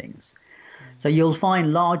interact with things. So you'll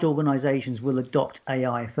find large organizations will adopt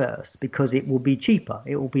AI first because it will be cheaper.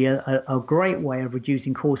 It will be a great way of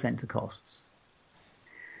reducing call center costs.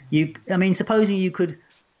 Supposing you could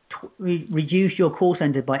reduce your call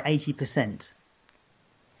center by 80%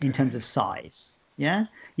 in terms of size. Yeah,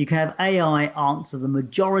 you can have AI answer the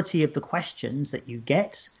majority of the questions that you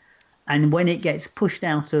get, and when it gets pushed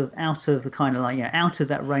out of the kind of out of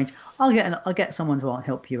that range, I'll get someone to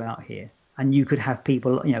help you out here. And you could have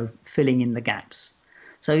people, filling in the gaps.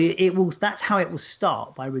 So that's how it will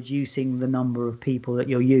start, by reducing the number of people that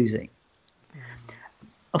you're using.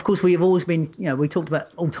 Of course, we have always been, we talked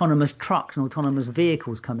about autonomous trucks and autonomous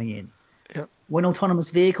vehicles coming in. Yep. When autonomous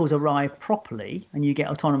vehicles arrive properly and you get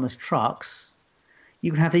autonomous trucks,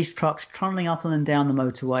 you can have these trucks trundling up and down the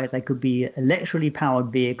motorway. They could be electrically powered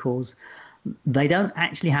vehicles. They don't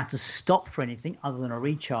actually have to stop for anything other than a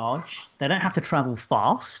recharge. They don't have to travel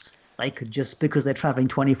fast. They could just, because they're traveling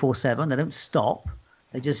 24/7, they don't stop.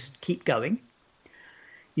 They just keep going.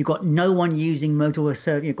 You've got no one using motorway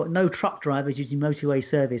service. You've got no truck drivers using motorway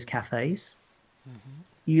service cafes.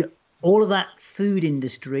 All of that food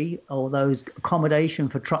industry or those accommodation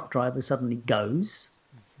for truck drivers suddenly goes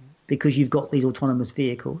because you've got these autonomous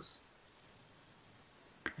vehicles.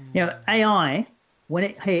 AI, when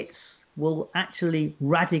it hits, will actually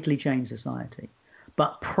radically change society.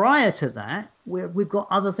 But prior to that, we've got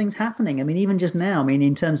other things happening. I mean, even just now, I mean,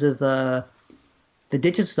 in terms of the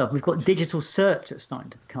digital stuff, we've got digital search that's starting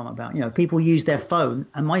to come about. You know, people use their phone,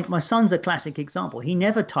 and my son's a classic example. He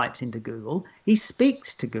never types into Google. He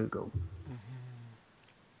speaks to Google.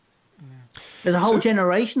 There's a whole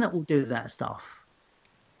generation that will do that stuff.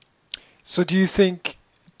 So do you think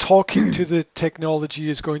talking to the technology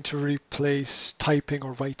is going to replace typing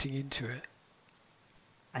or writing into it?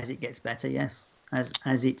 As it gets better, yes.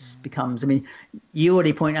 As it becomes, I mean, you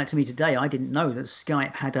already pointed out to me today, I didn't know that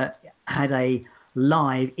Skype had a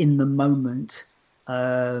live in the moment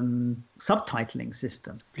subtitling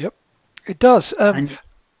system. Yep, it does. And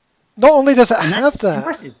not only does it have that,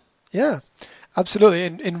 impressive. Yeah, absolutely,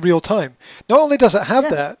 in real time. Not only does it have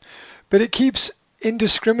that, but it keeps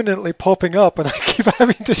indiscriminately popping up, and I keep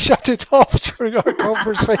having to shut it off during our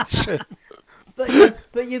conversation. But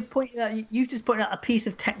you've just pointed out a piece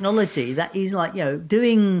of technology that is like, you know,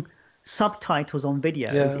 doing subtitles on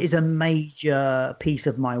videos is a major piece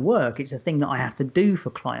of my work. It's a thing that I have to do for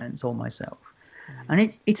clients or myself,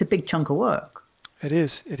 and it's a big chunk of work. It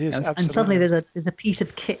is. You know, absolutely. And suddenly there's a piece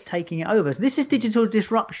of kit taking it over. So this is digital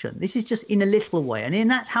disruption. This is just in a little way, and then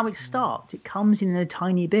that's how it starts. It comes in a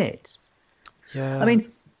tiny bit. Yeah. I mean,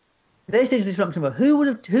 there's digital disruption. But who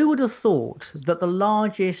would have thought that the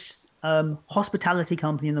largest hospitality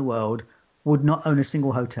company in the world would not own a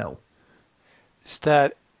single hotel? Is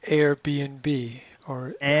that Airbnb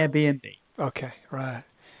or Airbnb? Okay, right.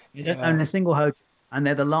 They don't own a single hotel, and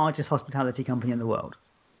they're the largest hospitality company in the world.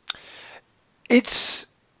 It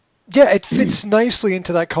fits nicely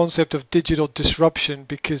into that concept of digital disruption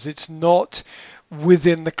because it's not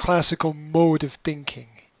within the classical mode of thinking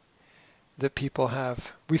that people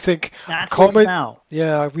have. We think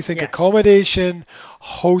accommodation,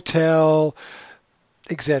 hotel,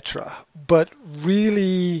 etc. But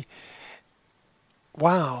really,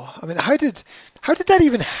 wow. I mean, how did that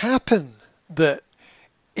even happen that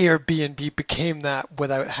Airbnb became that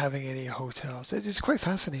without having any hotels? It is quite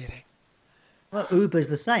fascinating. Well, Uber's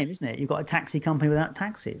the same, isn't it? You've got a taxi company without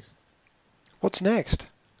taxis. What's next?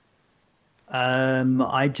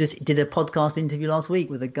 I just did a podcast interview last week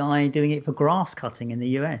with a guy doing it for grass cutting in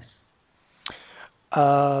the US.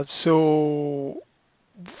 So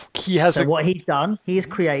he has. So what he's done, he has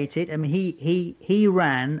created. I mean, he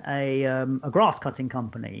ran a grass cutting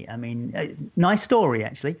company. I mean, nice story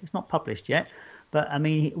actually. It's not published yet, but I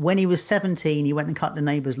mean, when he was 17, he went and cut the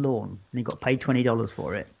neighbour's lawn, and he got paid $20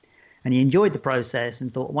 for it. And he enjoyed the process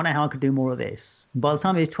and thought, I wonder how I could do more of this. And by the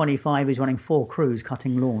time he was 25, he was running 4 crews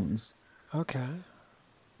cutting lawns. Okay.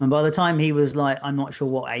 And by the time he was like, I'm not sure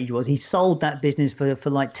what age he was, he sold that business for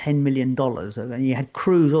like $10 million. And he had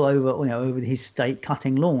crews all over, over his state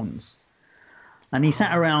cutting lawns. And he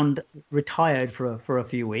sat around retired for a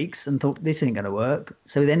few weeks and thought, this ain't going to work.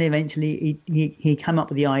 So then eventually he came up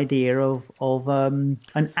with the idea of an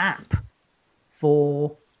app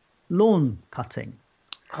for lawn cutting.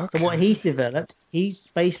 Okay. So what he's developed, he's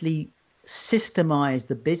basically systemized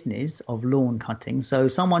the business of lawn cutting. So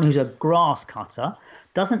someone who's a grass cutter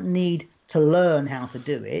doesn't need to learn how to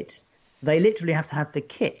do it. They literally have to have the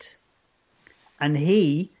kit. And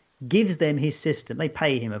he gives them his system. They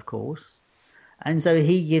pay him, of course. And so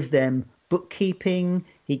he gives them bookkeeping.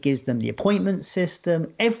 He gives them the appointment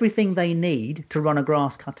system, everything they need to run a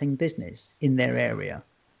grass cutting business in their area.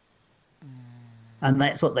 And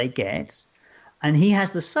that's what they get. And he has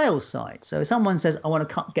the sales side. So if someone says, I want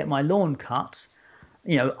to get my lawn cut,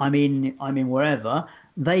 I'm in wherever,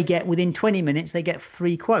 they get within 20 minutes, they get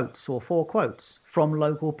 3 quotes or 4 quotes from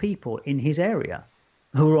local people in his area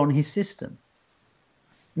who are on his system.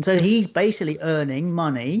 And so he's basically earning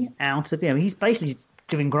money out of, he's basically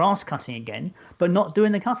doing grass cutting again, but not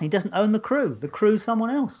doing the cutting. He doesn't own the crew. The crew's someone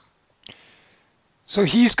else. So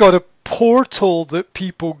he's got a portal that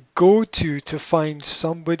people go to find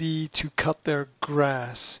somebody to cut their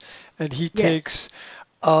grass, and he takes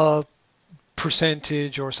a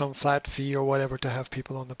percentage or some flat fee or whatever to have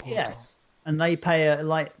people on the portal. Yes, and they pay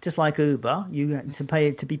just like Uber.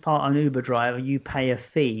 To be part of an Uber driver, you pay a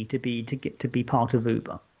fee to be part of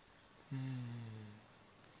Uber.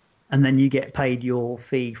 And then you get paid your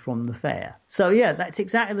fee from the fare. So yeah, that's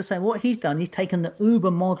exactly the same. What he's done, he's taken the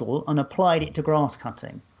Uber model and applied it to grass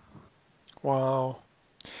cutting. Wow.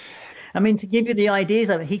 I mean, to give you the ideas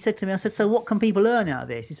of it, he said to me, I said, so what can people earn out of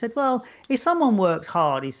this? He said, well, if someone works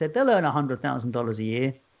hard, he said, they'll earn $100,000 a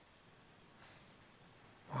year.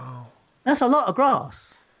 Wow. That's a lot of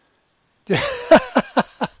grass.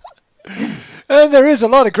 And there is a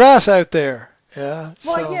lot of grass out there. Yeah.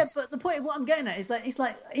 Well, So yeah, but the point, what I'm getting at is that it's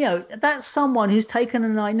like, that's someone who's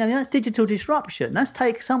taken that's digital disruption. That's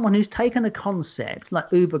someone who's taken a concept like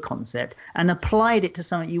Uber concept and applied it to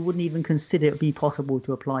something you wouldn't even consider it would be possible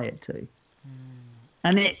to apply it to.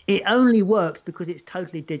 And it only works because it's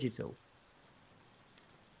totally digital.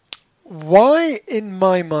 why, in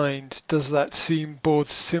my mind, does that seem both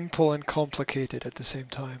simple and complicated at the same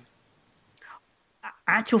time?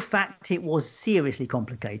 Actual fact, it was seriously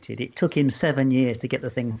complicated. It took him 7 years to get the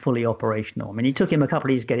thing fully operational. I mean, it took him a couple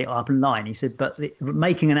of years to get it up and line. He said, but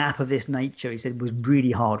making an app of this nature, he said, was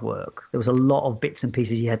really hard work. There was a lot of bits and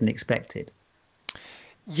pieces he hadn't expected.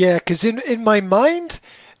 Yeah, because in my mind,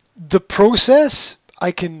 the process,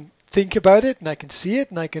 I can think about it and I can see it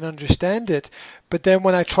and I can understand it. But then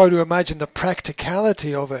when I try to imagine the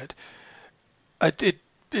practicality of it,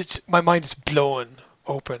 my mind is blown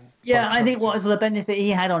open. Yeah, I think what was the benefit he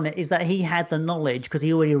had on it is that he had the knowledge because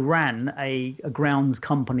he already ran a grounds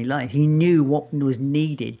company. Like he knew what was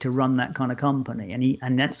needed to run that kind of company,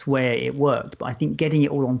 and that's where it worked. But I think getting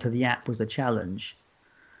it all onto the app was the challenge.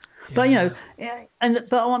 Yeah. But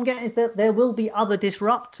but what I'm getting is that there will be other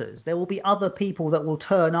disruptors. There will be other people that will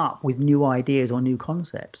turn up with new ideas or new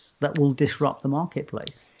concepts that will disrupt the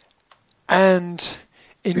marketplace. And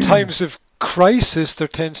in times of crisis, there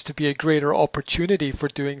tends to be a greater opportunity for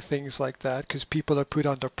doing things like that because people are put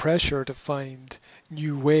under pressure to find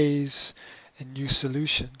new ways and new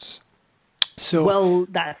solutions. So, Well,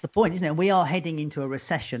 that's the point, isn't it? We are heading into a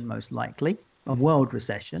recession, most likely, a world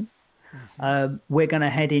recession. We're going to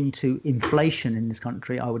head into inflation in this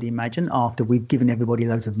country, I would imagine, after we've given everybody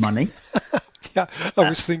loads of money. yeah, I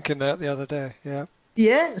was thinking that the other day. Yeah.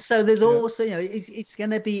 Yeah. So there's also, it's going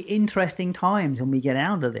to be interesting times when we get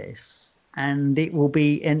out of this. And it will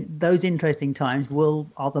be, and those interesting times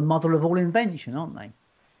are the mother of all invention, aren't they?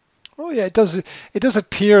 Oh yeah, it does. It does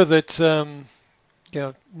appear that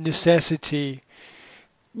necessity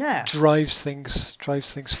drives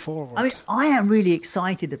things forward. I mean, I am really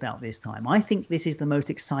excited about this time. I think this is the most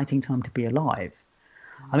exciting time to be alive.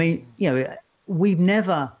 I mean, we've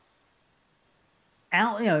never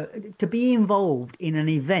to be involved in an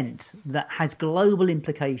event that has global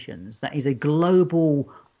implications, that is a global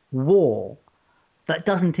war that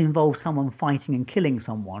doesn't involve someone fighting and killing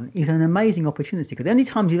someone is an amazing opportunity, because the only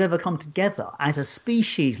times you've ever come together as a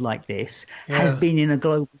species like this has been in a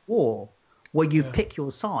global war where you pick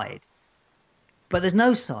your side. But there's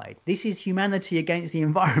no side. This is humanity against the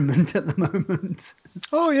environment at the moment.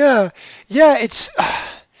 Oh yeah. Yeah, it's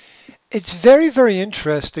very, very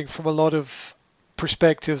interesting from a lot of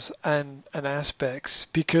perspectives and aspects,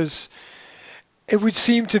 because it would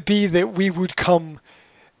seem to be that we would come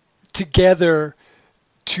together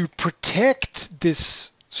to protect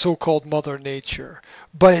this so-called Mother Nature,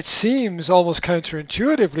 but it seems almost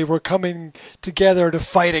counterintuitively we're coming together to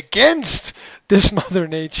fight against this Mother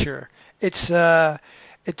Nature. It's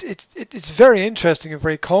very interesting and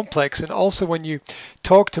very complex, and also when you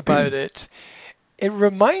talked about it, it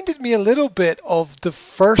reminded me a little bit of the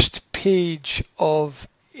first page of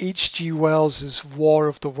H.G. Wells's War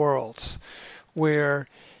of the Worlds, where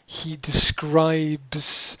he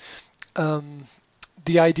describes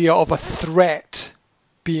the idea of a threat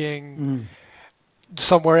being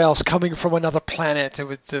somewhere else, coming from another planet,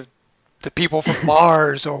 with the people from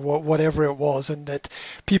Mars or whatever it was, and that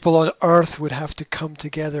people on Earth would have to come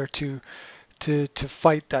together to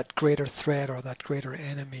fight that greater threat or that greater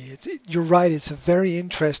enemy. You're right, it's a very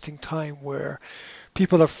interesting time where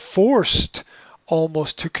people are forced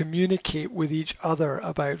almost to communicate with each other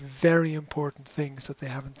about very important things that they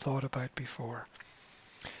haven't thought about before.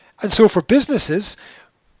 And so for businesses,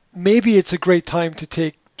 maybe it's a great time to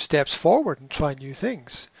take steps forward and try new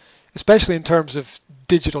things, especially in terms of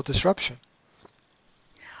digital disruption.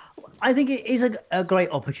 I think it is a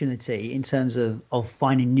great opportunity in terms of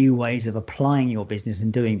finding new ways of applying your business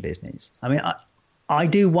and doing business. I mean, I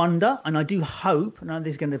do wonder, and I do hope, and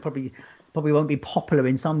this is going to probably won't be popular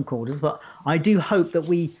in some quarters, but I do hope that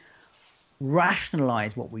we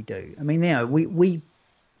rationalize what we do. I mean,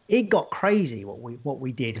 it got crazy what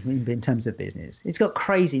we did in terms of business. It's got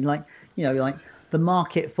crazy, like the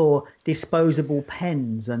market for disposable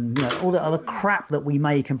pens and all the other crap that we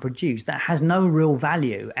make and produce that has no real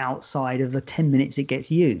value outside of the 10 minutes it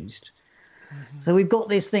gets used. So we've got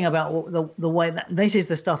this thing about the way that this is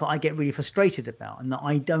the stuff that I get really frustrated about, and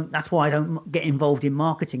that's why I don't get involved in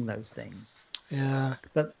marketing those things. Yeah.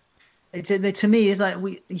 But to me, it's like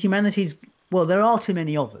there are too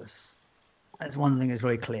many of us. That's one thing that's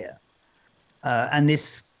very clear. And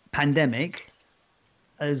this pandemic,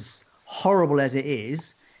 as horrible as it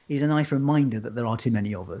is a nice reminder that there are too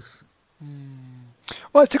many of us.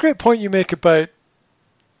 Well, it's a great point you make about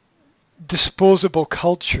disposable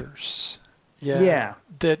cultures. Yeah.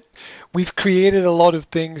 That we've created a lot of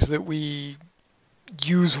things that we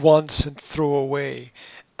use once and throw away.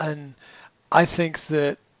 And I think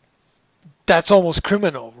that that's almost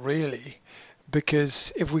criminal, really,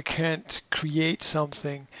 because if we can't create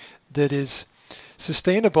something that is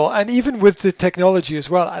sustainable, and even with the technology as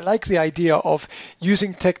well, I like the idea of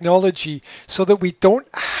using technology so that we don't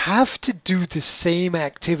have to do the same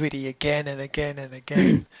activity again and again and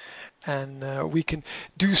again. And we can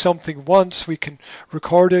do something once, we can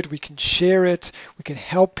record it, we can share it, we can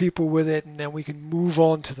help people with it, and then we can move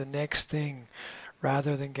on to the next thing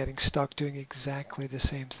rather than getting stuck doing exactly the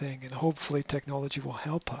same thing. And hopefully technology will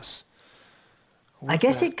help us. I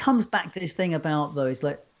guess it comes back to this thing about, though, is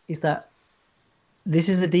that this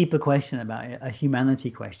is a deeper question about it, a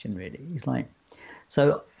humanity question, really. It's like,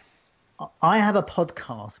 so I have a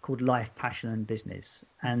podcast called Life, Passion and Business.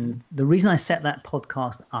 And the reason I set that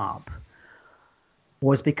podcast up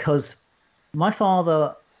was because my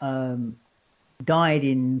father died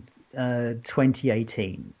in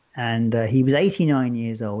 2018. And he was 89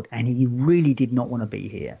 years old, and he really did not want to be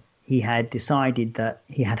here. He had decided that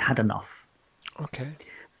he had had enough. Okay.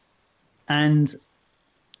 And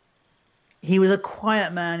he was a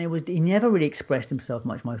quiet man. He never really expressed himself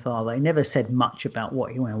much, my father. He never said much about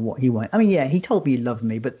what he wanted. I mean, yeah, he told me he loved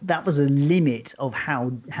me, but that was a limit of how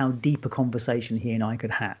deep a conversation he and I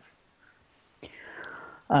could have.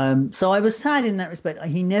 So I was sad in that respect.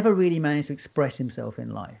 He never really managed to express himself in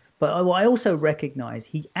life. But I also recognize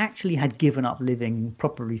he actually had given up living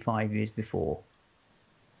probably 5 years before.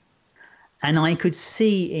 And I could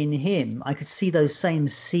see in him, I could see those same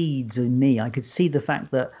seeds in me. I could see the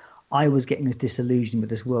fact that I was getting as disillusioned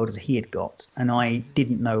with this world as he had got, and I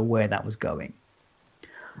didn't know where that was going.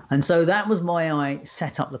 And so that was why I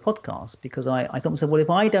set up the podcast, because I thought to myself, well, if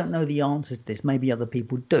I don't know the answer to this, maybe other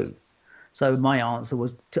people do. So my answer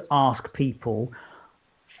was to ask people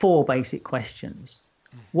 4 basic questions.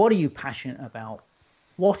 What are you passionate about?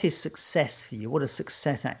 What is success for you? What does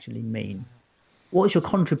success actually mean? What's your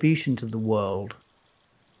contribution to the world?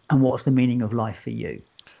 And what's the meaning of life for you?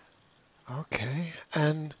 Okay.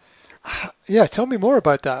 And yeah, tell me more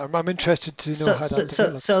about that. I'm interested to know how that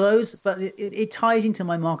develops. So those, but it ties into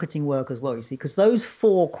my marketing work as well, you see, because those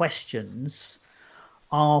 4 questions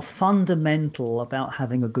are fundamental about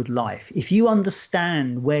having a good life. If you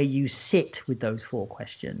understand where you sit with those 4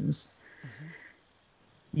 questions,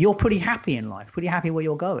 you're pretty happy in life, pretty happy where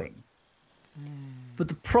you're going. But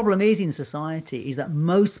the problem is in society is that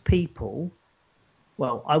most people,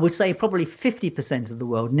 well, I would say probably 50% of the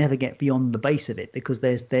world never get beyond the base of it, because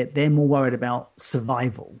they're more worried about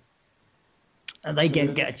survival. And they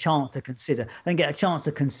get a chance to consider. They get a chance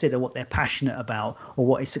to consider what they're passionate about or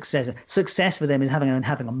what is success. Success for them is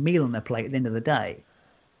having a meal on their plate at the end of the day.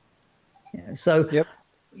 So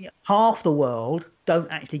half the world don't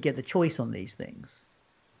actually get the choice on these things.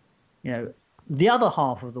 The other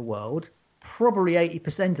half of the world, probably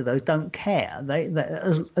 80% of those, don't care. They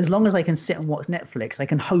as long as they can sit and watch Netflix, they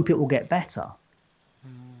can hope it will get better.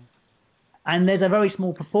 And there's a very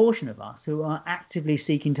small proportion of us who are actively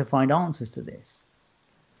seeking to find answers to this.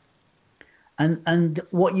 And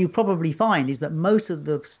what you probably find is that most of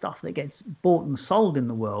the stuff that gets bought and sold in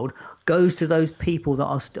the world goes to those people that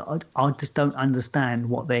are just don't understand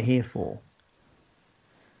what they're here for.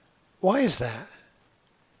 Why is that?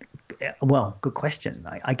 Well, good question.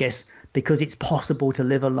 I guess because it's possible to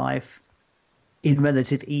live a life in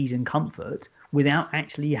relative ease and comfort without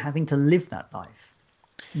actually having to live that life.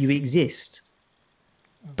 You exist.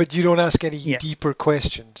 But you don't ask any deeper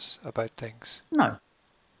questions about things. No.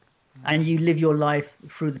 And you live your life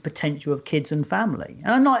through the potential of kids and family.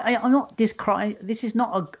 And I'm not discrying. This is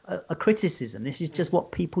not a criticism. This is just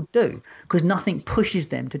what people do, because nothing pushes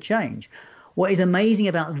them to change. What is amazing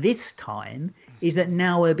about this time is that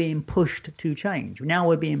now we're being pushed to change. Now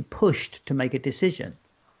we're being pushed to make a decision.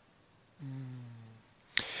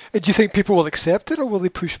 And do you think people will accept it, or will they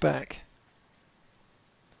push back?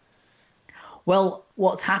 Well,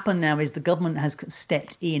 what's happened now is the government has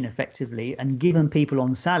stepped in effectively and given people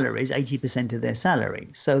on salaries 80% of their salary.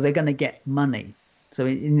 So they're going to get money. So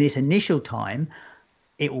in this initial time,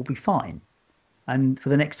 it will be fine. And for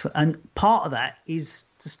the next, and part of that is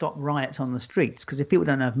to stop riots on the streets, because if people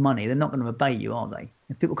don't have money, they're not going to obey you, are they?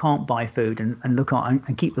 If people can't buy food and look on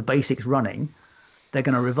and keep the basics running, they're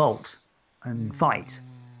going to revolt and fight.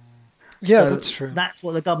 Yeah, so that's true. That's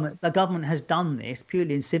what the government has done this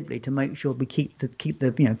purely and simply to make sure we keep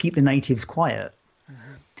the natives quiet.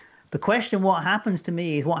 The question, what happens to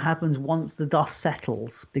me, is what happens once the dust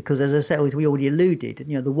settles, because as I said, as we already alluded,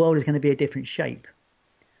 the world is going to be a different shape,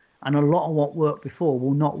 and a lot of what worked before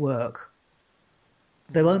will not work.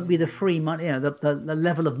 There won't be the free money, the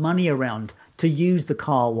level of money around to use the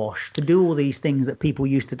car wash, to do all these things that people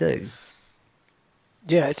used to do.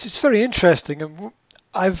 Yeah, it's very interesting, and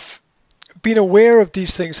I've been aware of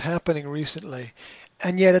these things happening recently,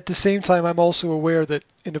 and yet at the same time, I'm also aware that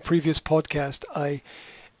in a previous podcast, I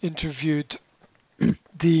interviewed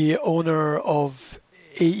the owner of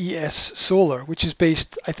AES Solar, which is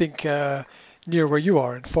based, I think, near where you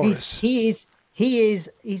are in Forest. He's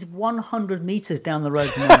 100 meters down the road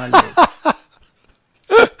from where I live.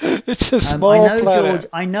 It's a small planet.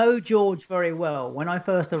 I know George very well. When I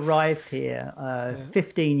first arrived here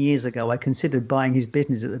 15 years ago, I considered buying his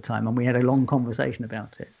business at the time, and we had a long conversation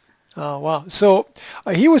about it. Oh, wow. So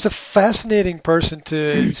he was a fascinating person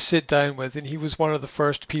to sit down with, and he was one of the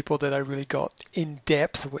first people that I really got in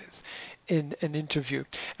depth with in an interview.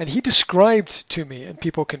 And he described to me, and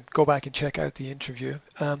people can go back and check out the interview,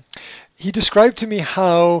 he described to me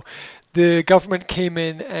how the government came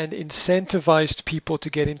in and incentivized people to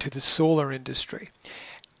get into the solar industry.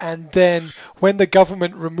 And then when the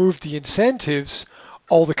government removed the incentives,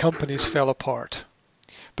 all the companies fell apart,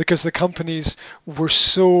 because the companies were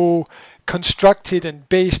so constructed and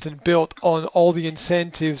based and built on all the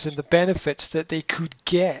incentives and the benefits that they could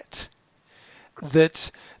get,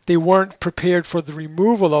 that they weren't prepared for the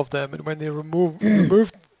removal of them. And when they removed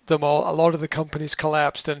them all, a lot of the companies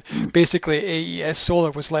collapsed, and basically AES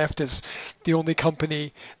Solar was left as the only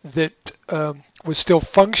company that was still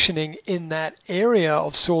functioning in that area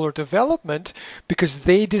of solar development, because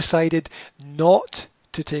they decided not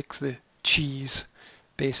to take the cheese,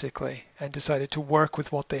 basically, and decided to work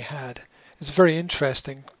with what they had. It's very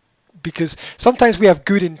interesting, because sometimes we have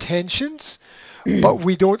good intentions, but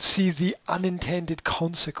we don't see the unintended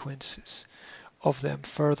consequences of them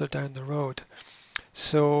further down the road.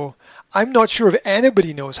 So I'm not sure if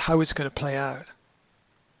anybody knows how it's going to play out.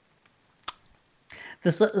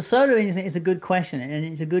 The solar industry is a good question, and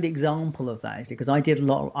it's a good example of that, actually, because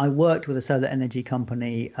I worked with a solar energy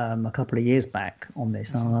company a couple of years back on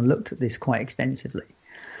this, and I looked at this quite extensively.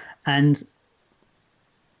 And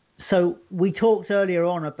so we talked earlier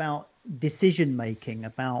on about decision making,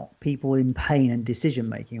 about people in pain and decision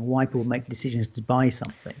making, and why people make decisions to buy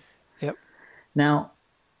something. Yep. Now,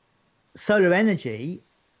 solar energy,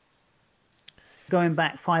 going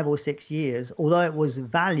back 5 or 6 years, although it was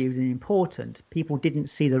valued and important, people didn't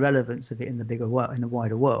see the relevance of it in the bigger world, in the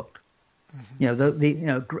wider world.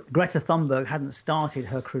 Mm-hmm. Greta Thunberg hadn't started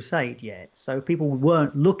her crusade yet, so people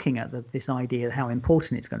weren't looking at this idea of how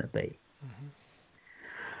important it's going to be. Mm-hmm.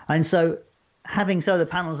 And so having solar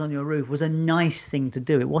panels on your roof was a nice thing to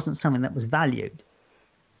do. It wasn't something that was valued.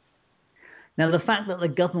 Now, the fact that the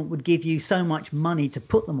government would give you so much money to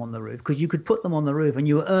put them on the roof, because you could put them on the roof and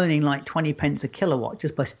you were earning like 20 pence a kilowatt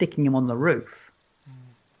just by sticking them on the roof,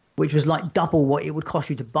 which was like double what it would cost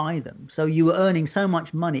you to buy them. So you were earning so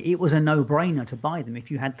much money, it was a no-brainer to buy them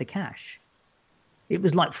if you had the cash. It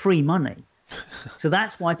was like free money. So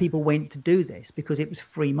that's why people went to do this, because it was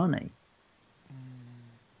free money.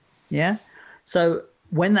 Yeah? So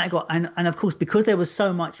when that got, and of course, because there was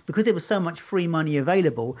so much free money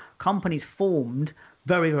available, companies formed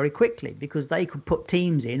very, very quickly, because they could put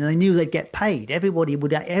teams in and they knew they'd get paid. Everybody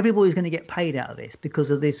was going to get paid out of this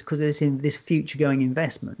because of this future going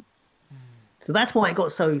investment. So that's why it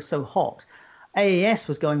got so hot. AES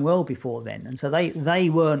was going well before then, and so they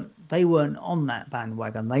weren't on that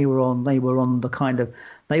bandwagon. They were on the kind of,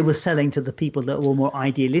 they were selling to the people that were more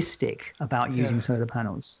idealistic about using solar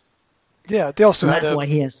panels. Yeah, they also had why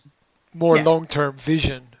he has more long-term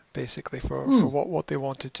vision, basically, for what they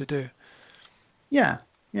wanted to do. Yeah.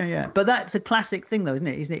 But that's a classic thing, though, isn't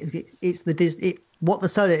it? It's what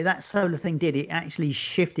that solar thing did. It actually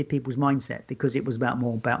shifted people's mindset, because it was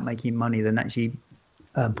more about making money than actually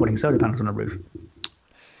putting solar panels on a roof.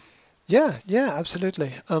 Yeah,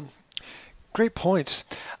 absolutely. Great points.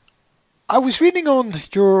 I was reading on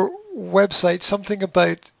your website something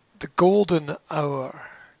about the golden hour.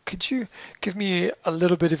 Could you give me a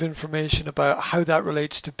little bit of information about how that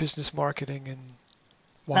relates to business marketing and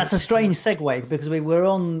why? That's a strange segue, because we were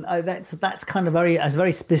on that's kind of a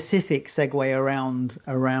very specific segue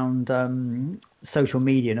around social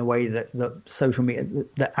media, in a way that social media,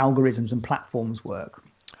 that algorithms and platforms work.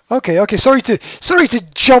 Okay. Sorry to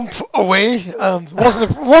jump away.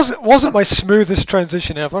 Wasn't my smoothest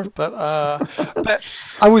transition ever, but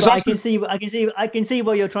I was. I can see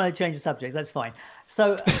why you're trying to change the subject. That's fine.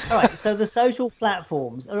 So, all right. So the social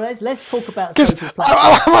platforms. All right. Let's talk about social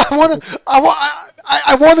platforms.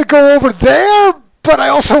 I want to go over there, but I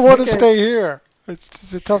also want to stay here.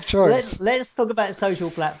 It's a tough choice. Let's talk about social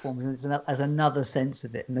platforms as another sense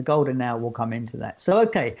of it, and the golden hour will come into that. So,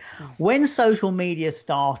 okay, when social media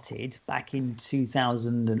started back in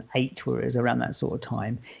 2008, where it was around that sort of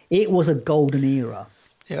time, it was a golden era.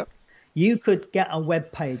 Yep. You could get a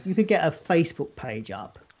web page, you could get a Facebook page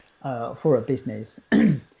up for a business.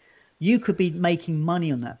 You could be making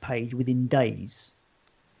money on that page within days.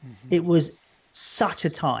 It was such a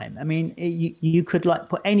time. I mean, you could like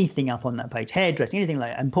put anything up on that page, hairdressing, anything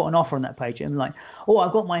like that, and put an offer on that page, and like, oh,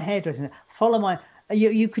 I've got my hairdressing. Follow my.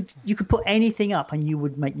 You could put anything up, and you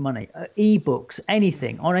would make money. Ebooks,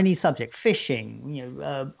 anything on any subject, fishing,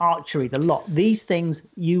 archery, the lot. These things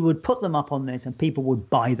you would put them up on this, and people would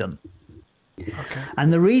buy them. Okay.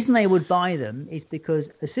 And the reason they would buy them is because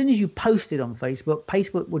as soon as you posted on Facebook,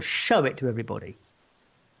 Facebook would show it to everybody.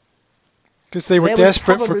 Because they were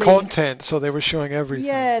desperate for content, so they were showing everything.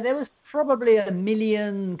 Yeah, there was probably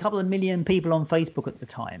couple of million people on Facebook at the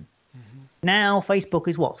time. Now Facebook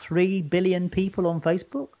is 3 billion people on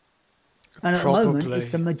Facebook, and at the moment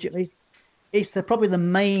it's probably the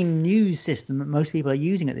main news system that most people are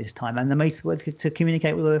using at this time, and the most way to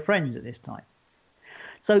communicate with their friends at this time.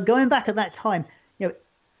 So going back at that time,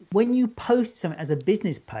 when you post something as a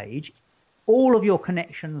business page, all of your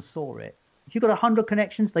connections saw it. If you've got 100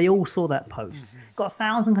 connections, they all saw that post. Got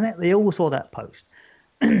 1,000 connections, they all saw that post.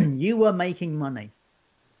 You were making money.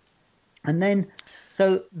 And then,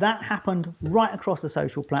 so that happened right across the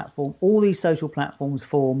social platform. All these social platforms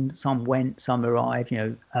formed, some went, some arrived,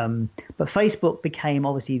 but Facebook became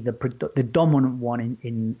obviously the dominant one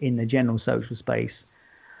in the general social space.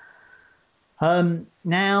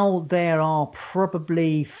 Now there are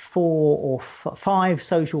probably 4 or 5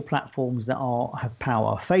 social platforms that have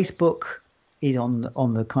power. Facebook is on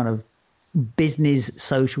the kind of business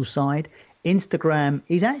social side. Instagram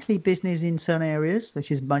is actually business in certain areas,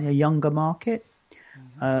 which is a younger market.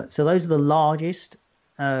 So those are the largest.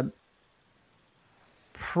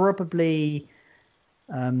 Probably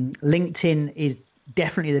LinkedIn is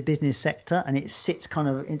definitely the business sector, and it sits kind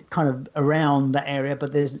of around that area,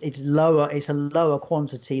 but it's a lower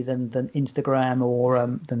quantity than Instagram or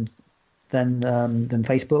than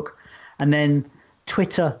Facebook. And then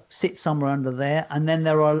Twitter sits somewhere under there, and then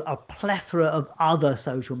there are a plethora of other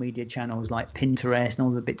social media channels like Pinterest and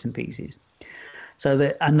all the bits and pieces.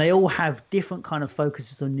 And they all have different kind of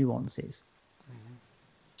focuses or nuances.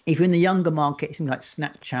 If you're in the younger market, it's things like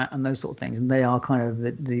Snapchat and those sort of things, and they are kind of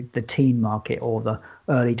the teen market or the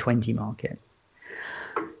early 20 market.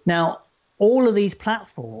 Now, all of these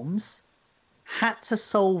platforms had to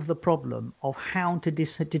solve the problem of how to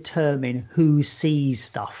determine who sees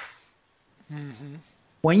stuff.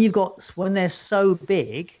 When they're so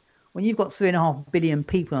big, when you've got 3.5 billion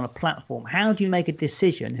people on a platform, how do you make a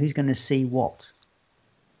decision who's going to see what?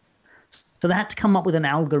 So they had to come up with an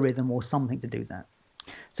algorithm or something to do that.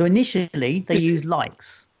 So initially they used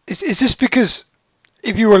likes. Is this because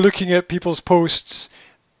if you were looking at people's posts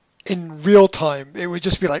in real time, it would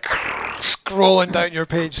just be like scrolling down your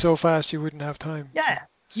page so fast you wouldn't have time? Yeah.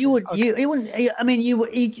 You would, okay. You wouldn't. I mean,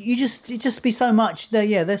 it'd just be so much.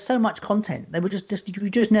 There's so much content. They would you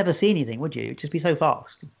would just never see anything, would you? It'd just be so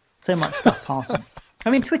fast, so much stuff passing. I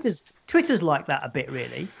mean, Twitter's like that a bit,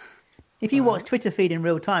 really. If you watch Twitter feed in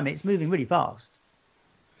real time, it's moving really fast.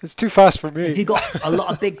 It's too fast for me. If you've got a lot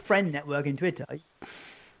of big friend network in Twitter,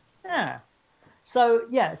 yeah. So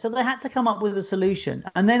they had to come up with a solution,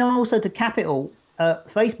 and then also to cap it all,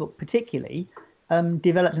 Facebook particularly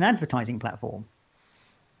developed an advertising platform.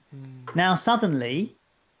 Now suddenly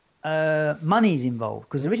money's involved,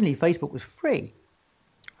 because originally Facebook was free,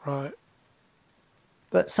 right?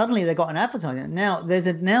 But suddenly they got an advertising. Now there's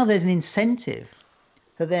an incentive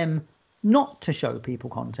for them not to show people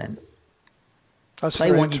content.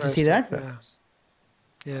 They want you to see their adverts.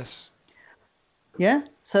 Yeah. Yes. Yeah.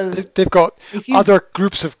 So they've got other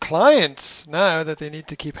groups of clients now that they need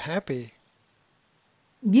to keep happy.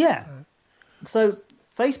 Yeah. So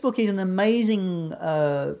Facebook is an amazing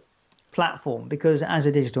platform, because as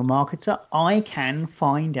a digital marketer, I can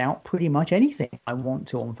find out pretty much anything I want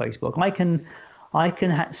to on Facebook. I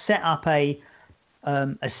can set up a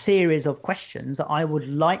series of questions that I would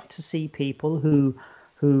like to see people who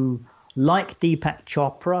like Deepak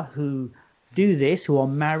Chopra, who do this, who are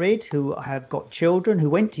married, who have got children, who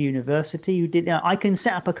went to university, who did. I can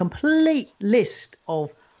set up a complete list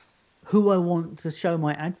of who I want to show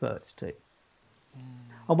my adverts to.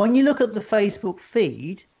 And when you look at the Facebook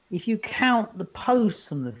feed, if you count the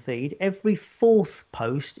posts on the feed, every 4th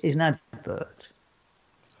post is an advert,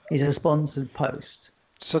 is a sponsored post.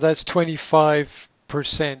 So that's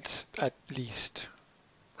 25% at least.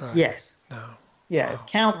 Right. Yes. No. Yeah. Wow.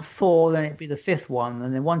 Count 4, then it'd be the fifth one,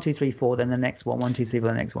 and then 1, 2, 3, 4, then the next one, 1, 2, 3, 4,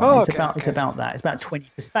 the next one. Oh, It's okay, about okay. that. It's about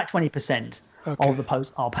 20% Okay. of the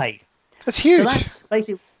posts are paid. That's So huge. that's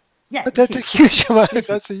basically, yeah, it's That's a huge. huge amount. It's huge.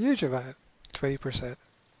 That's a huge amount. 20%.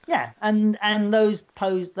 Yeah, and those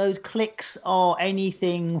clicks are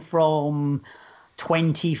anything from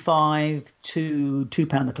 25 to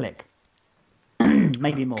 £2 a click,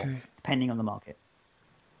 maybe more, Okay. depending on the market.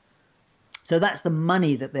 So that's the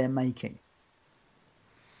money that they're making.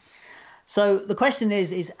 So the question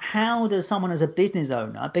is how does someone as a business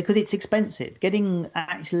owner, because it's expensive, getting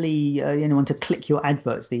actually anyone to click your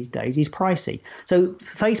adverts these days is pricey. So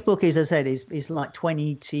Facebook, as I said, is like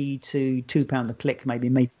 20 to £2 a click,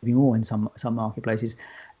 maybe more in some marketplaces.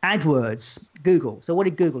 AdWords, Google. So what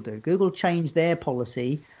did Google do? Google changed their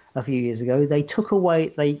policy a few years ago. They took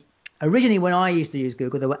away, originally when I used to use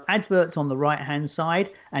Google, there were adverts on the right-hand side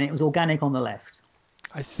and it was organic on the left.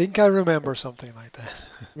 I think I remember something like that.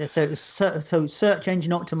 Yeah, so search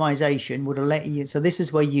engine optimization would let you. So this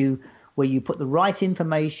is where you put the right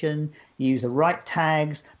information, you use the right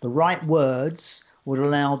tags, the right words, would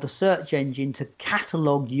allow the search engine to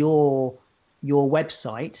catalog your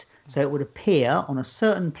website so it would appear on a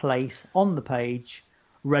certain place on the page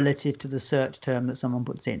relative to the search term that someone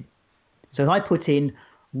puts in. So if I put in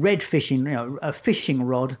red fishing, a fishing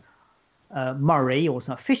rod, Moray, or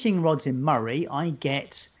some fishing rods in Moray, I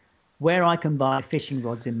get where I can buy fishing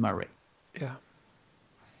rods in Moray. Yeah.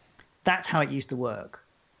 That's how it used to work.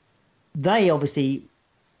 They obviously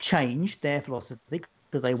changed their philosophy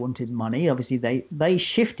because they wanted money. Obviously, they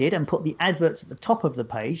shifted and put the adverts at the top of the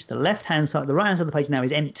page. The left-hand side, the right-hand side of the page now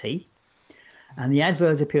is empty, and the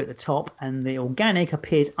adverts appear at the top, and the organic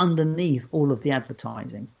appears underneath all of the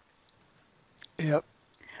advertising. Yep.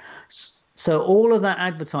 So all of that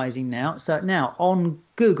advertising now. So now on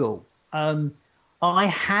Google, I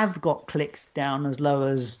have got clicks down as low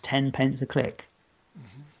as 10 pence a click,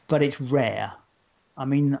 but it's rare. I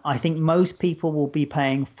mean, I think most people will be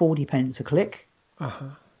paying 40 pence a click. Uh-huh.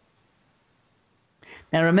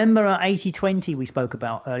 Now, remember our 80-20 we spoke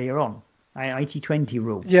about earlier on, our 80-20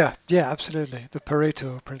 rule. Yeah, absolutely. The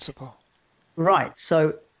Pareto principle. Right.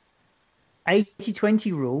 So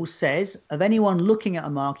 80-20 rule says of anyone looking at a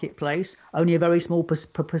marketplace, only a very small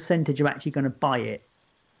percentage are actually going to buy it.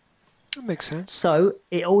 That makes sense. So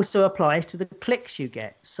it also applies to the clicks you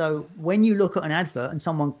get. So when you look at an advert and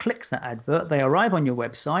someone clicks that advert, they arrive on your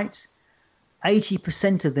website,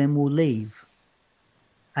 80% of them will leave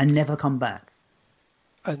and never come back.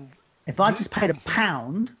 And if I just paid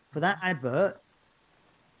 £1 for that advert,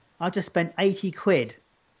 I just spent 80 quid.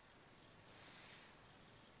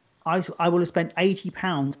 I will have spent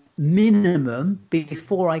 £80 minimum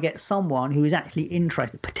before I get someone who is actually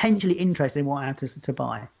potentially interested in what I have to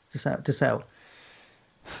buy, to sell.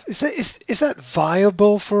 Is that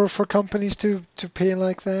viable for companies to pay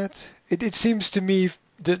like that? It seems to me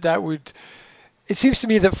that would. It seems to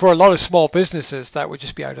me that for a lot of small businesses that would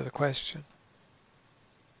just be out of the question.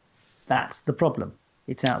 That's the problem.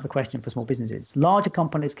 It's out of the question for small businesses. Larger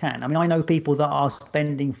companies can. I mean, I know people that are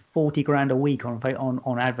spending 40 grand a week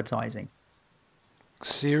on advertising.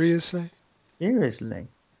 Seriously?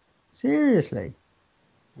 Seriously.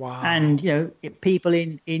 Wow. And people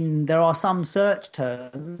in there are some search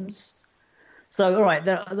terms. So all right,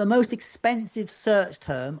 the most expensive search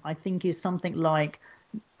term I think is something like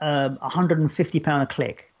 £150 a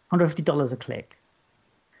click, $150 a click,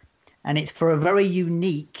 and it's for a very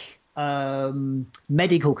unique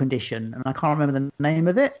medical condition, and I can't remember the name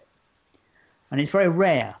of it, and it's very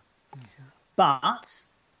rare. Mm-hmm. But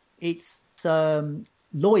it's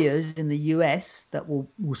lawyers in the US that will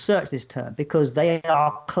search this term because they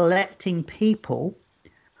are collecting people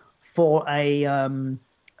for a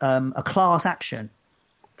class action,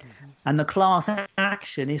 mm-hmm. and the class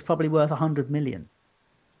action is probably worth 100 million.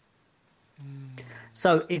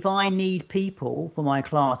 So if I need people for my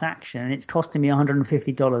class action and it's costing me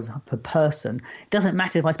 $150 per person, it doesn't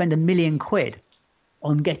matter if I spend £1 million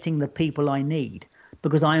on getting the people I need,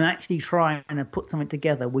 because I'm actually trying to put something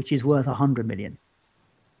together which is worth 100 million.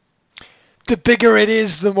 The bigger it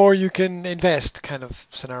is, the more you can invest, kind of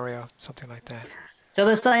scenario, something like that. So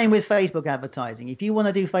the same with Facebook advertising. If you want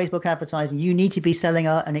to do Facebook advertising, you need to be selling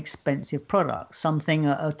an expensive product, something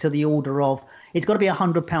to the order of, it's got to be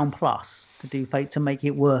 £100 plus to make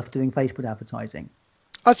it worth doing Facebook advertising.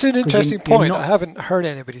 That's an interesting point. I haven't heard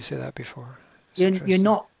anybody say that before. You're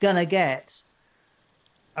not going to get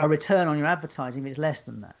a return on your advertising if it's less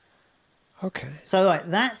than that. Okay. So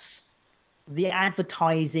that's the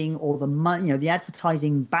advertising or the money, the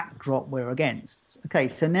advertising backdrop we're against. Okay,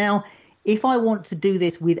 so now if I want to do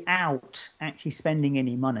this without actually spending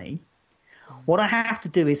any money, what I have to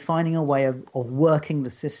do is finding a way of working the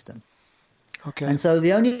system. Okay. And so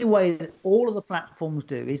the only way that all of the platforms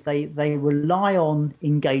do is they rely on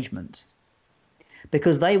engagement,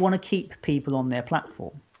 because they want to keep people on their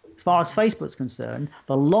platform. As far as Facebook's concerned,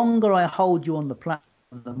 the longer I hold you on the platform,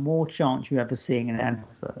 the more chance you have of seeing an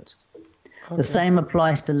advert. Okay. The same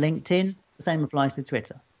applies to LinkedIn. The same applies to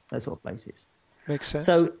Twitter. Those sort of places. Makes sense.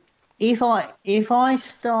 So if I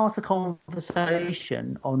start a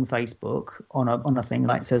conversation on Facebook on a thing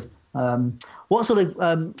like says, what's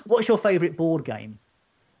your favorite board game?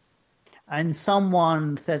 And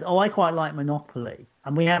someone says, oh, I quite like Monopoly,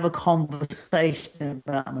 and we have a conversation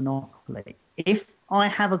about Monopoly. If I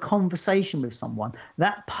have a conversation with someone,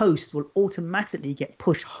 that post will automatically get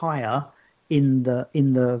pushed higher in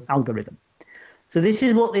the algorithm. So this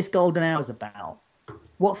is what this golden hour is about.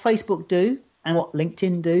 What Facebook do and what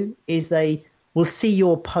LinkedIn do is they will see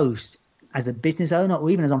your post as a business owner or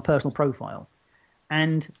even as on personal profile,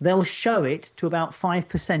 and they'll show it to about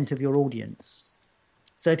 5% of your audience.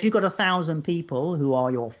 So if you've got 1,000 people who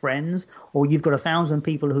are your friends, or you've got 1,000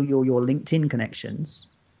 people who are your LinkedIn connections,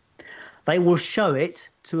 they will show it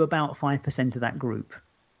to about 5% of that group.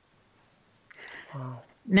 Wow.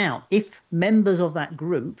 Now, if members of that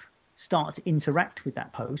group start to interact with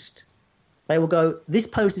that post, they will go, this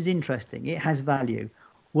post is interesting, it has value,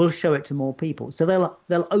 we'll show it to more people. So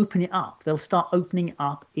they'll open it up. They'll start opening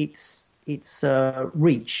up its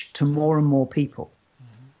reach to more and more people.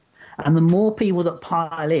 And the more people that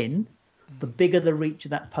pile in, the bigger the reach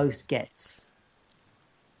of that post gets.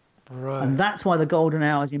 Right. And that's why the golden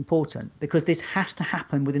hour is important, because this has to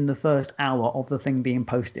happen within the first hour of the thing being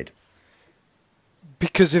posted.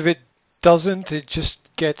 Because if it doesn't, it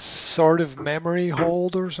just gets sort of memory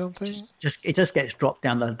hold or something? It just gets dropped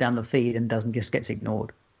down the feed and just gets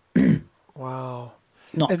ignored. Wow.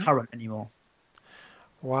 Not current anymore.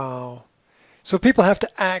 Wow. So people have to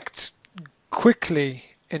act quickly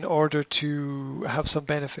in order to have some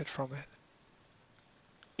benefit from it.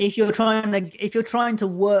 If you're trying to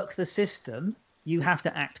work the system, you have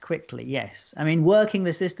to act quickly. Yes, I mean working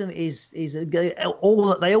the system is all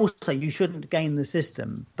that they all say. You shouldn't game the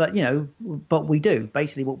system, but we do.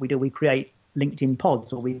 Basically, what we do, we create LinkedIn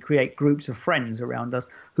pods, or we create groups of friends around us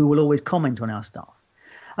who will always comment on our stuff.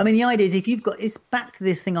 I mean, the idea is it's back to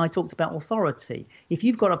this thing I talked about, authority. If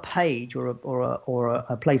you've got a page or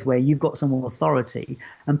a place where you've got some authority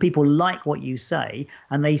and people like what you say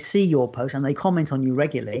and they see your post and they comment on you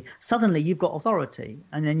regularly, suddenly you've got authority,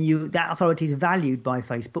 and then that authority is valued by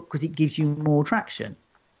Facebook because it gives you more traction.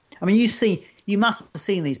 I mean, you must have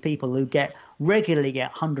seen these people who regularly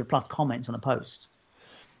get 100+ comments on a post.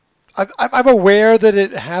 I'm aware that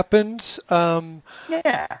it happens.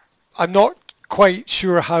 Yeah. I'm not quite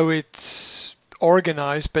sure how it's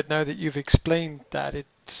organized, but now that you've explained that, it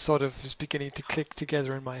sort of is beginning to click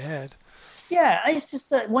together in my head. Yeah, it's just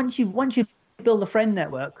that once you build a friend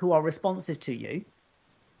network who are responsive to you,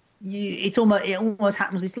 it almost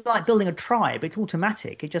happens. It's like building a tribe. It's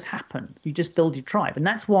automatic. It just happens. You just build your tribe, and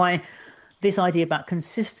that's why this idea about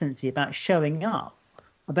consistency, about showing up,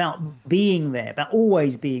 about being there, about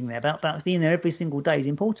always being there, about being there every single day is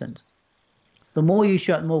important. The more you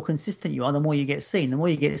show up, the more consistent you are, the more you get seen. The more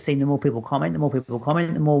you get seen, the more people comment. The more people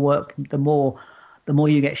comment, the more work, the more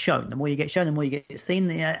you get shown. The more you get shown, the more you get seen.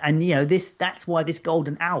 And that's why this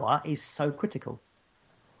golden hour is so critical.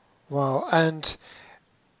 Wow. And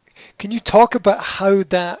can you talk about how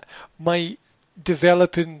that might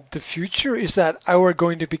develop in the future? Is that hour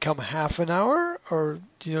going to become half an hour, or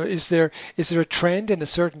is there a trend in a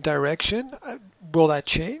certain direction? Will that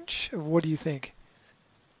change? What do you think?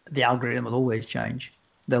 The algorithm will always change.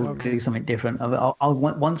 They'll do something different.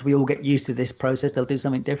 Once we all get used to this process, they'll do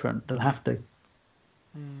something different. They'll have to.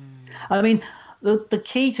 I mean, the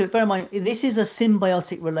key to it, bear in mind, this is a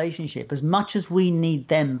symbiotic relationship. As much as we need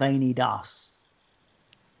them, they need us.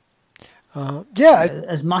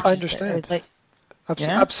 As much. I understand.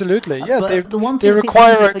 Absolutely. Yeah, they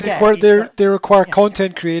require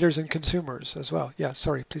content creators and consumers as well. Yeah.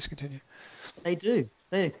 Sorry. Please continue. They do.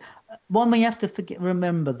 One thing you have to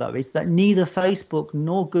remember, though, is that neither Facebook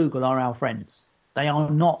nor Google are our friends. They're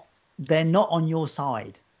not on your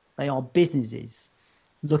side. They are businesses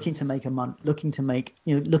looking to make looking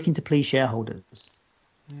to please shareholders.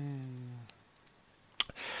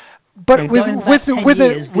 But with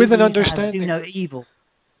an understanding. Evil.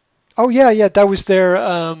 Oh yeah, that was their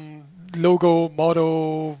logo,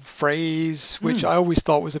 motto, phrase, which I always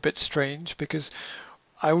thought was a bit strange, because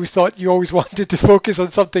I always thought you always wanted to focus on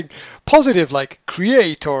something positive, like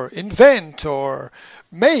create or invent or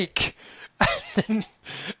make.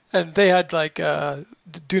 and they had like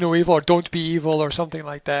do no evil or don't be evil or something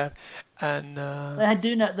like that, and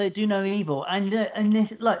They do no evil, and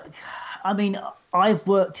look, I mean, I've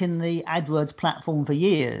worked in the AdWords platform for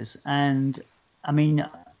years, and I mean,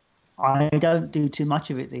 I don't do too much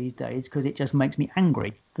of it these days because it just makes me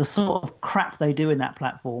angry. The sort of crap they do in that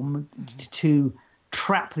platform to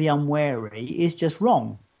trap the unwary is just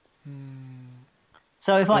wrong.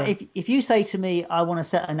 So if you say to me, I want to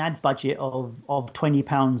set an ad budget of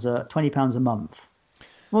 £20 a month,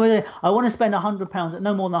 well, I want to spend £100,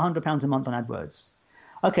 no more than £100 a month on AdWords.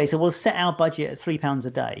 Okay, so we'll set our budget at £3 a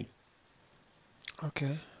day.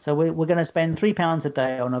 Okay. So we're going to spend £3 a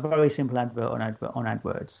day on a very simple advert on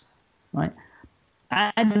AdWords, right?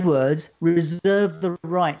 AdWords reserve the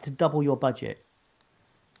right to double your budget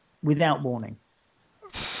without warning.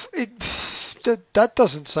 That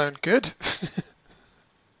doesn't sound good.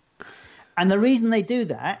 And the reason they do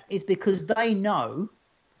that is because they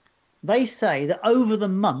say that over the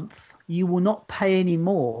month, you will not pay any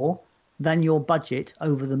more than your budget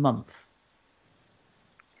over the month.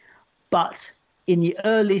 But in the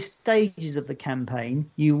early stages of the campaign,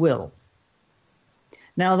 you will.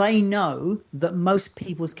 Now, they know that most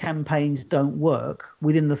people's campaigns don't work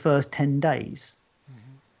within the first 10 days.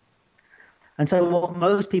 And so what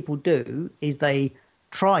most people do is they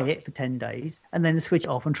try it for 10 days and then switch it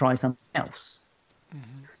off and try something else.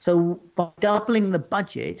 So by doubling the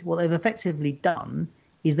budget, what they've effectively done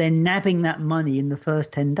is they're nabbing that money in the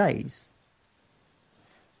first 10 days.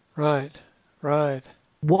 Right.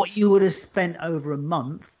 What you would have spent over a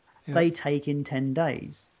month, they take in 10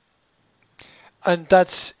 days. And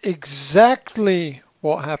that's exactly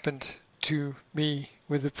what happened to me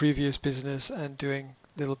with the previous business and doing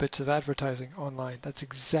little bits of advertising online. That's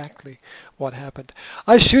exactly what happened.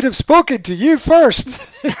 I should have spoken to you first.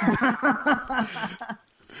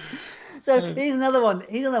 So here's another one.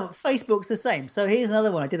 Facebook's the same. So here's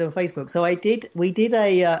another one I did on Facebook. So we did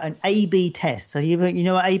an A/B test. So you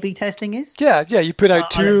know what A/B testing is? Yeah. You put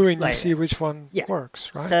out two and you see which one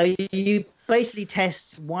works, right? So you basically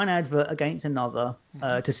test one advert against another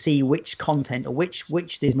to see which content or which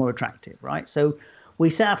is more attractive, right? So we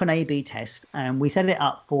set up an A/B test and we set it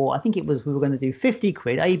up for, I think we were going to do 50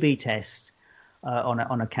 quid A/B test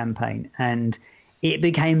on a campaign, and it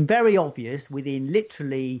became very obvious within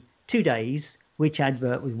literally 2 days which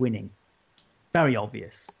advert was winning. Very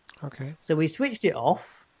obvious. Okay. So we switched it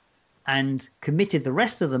off and committed the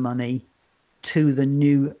rest of the money to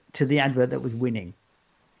the advert that was winning.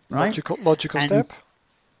 Right? Logical step.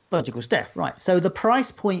 Logical step, right. So the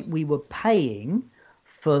price point we were paying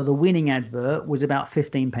for the winning advert was about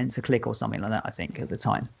 15 pence a click or something like that, I think, at the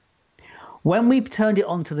time. When we turned it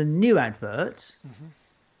on to the new advert,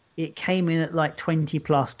 it came in at like 20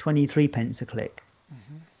 plus 23 pence a click.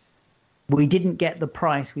 We didn't get the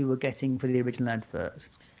price we were getting for the original advert.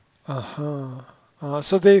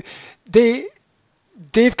 So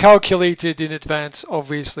they've calculated in advance,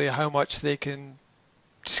 obviously, how much they can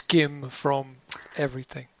skim from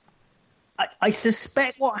everything. I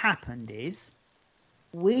suspect what happened is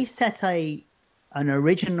we set an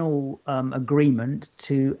original agreement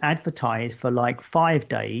to advertise for like 5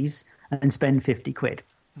 days and spend 50 quid.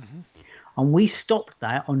 And we stopped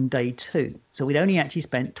that on day 2. So we'd only actually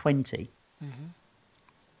spent 20.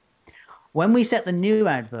 When we set the new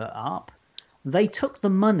advert up, they took the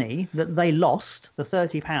money that they lost, the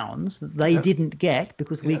 £30 that they didn't get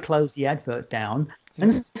because we closed the advert down,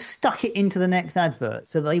 and stuck it into the next advert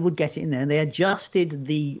so they would get it in there. And they adjusted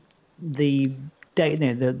the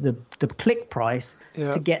click price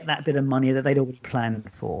to get that bit of money that they'd already planned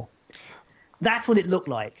for. That's what it looked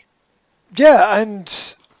like. Yeah,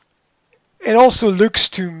 and it also looks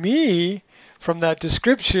to me from that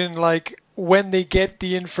description like when they get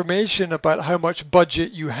the information about how much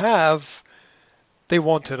budget you have, they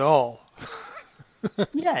want it all.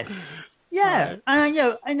 Yes. Yeah. Right.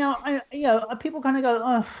 And people kind of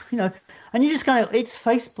go, and you just kind of, it's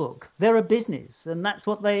Facebook. They're a business, and that's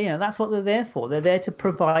what they're there for. They're there to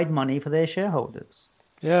provide money for their shareholders.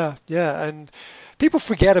 Yeah, and people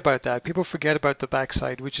forget about that. People forget about the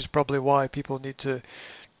backside, which is probably why people need to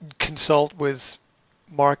consult with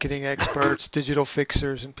marketing experts, digital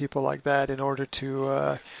fixers, and people like that in order to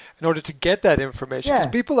get that information. Because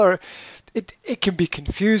people it can be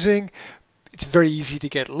confusing. It's very easy to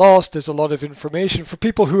get lost. There's a lot of information for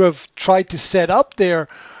people who have tried to set up their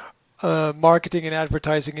marketing and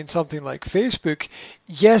advertising in something like Facebook.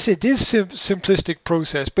 Yes, it is simplistic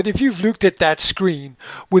process, but if you've looked at that screen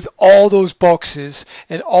with all those boxes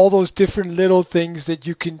and all those different little things that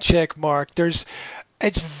you can check mark, there's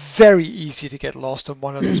It's very easy to get lost on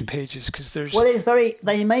one of those pages because there's... Well,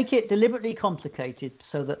 they make it deliberately complicated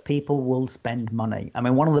so that people will spend money. I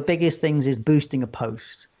mean, one of the biggest things is boosting a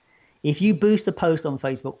post. If you boost a post on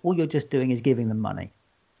Facebook, all you're just doing is giving them money.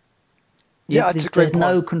 Yeah, it's a great There's point.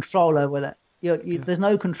 no control over that. There's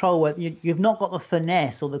no control where you've not got the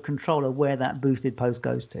finesse or the control of where that boosted post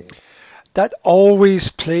goes to. That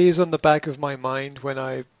always plays on the back of my mind when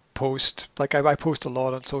I post. Like I post a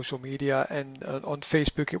lot on social media, and on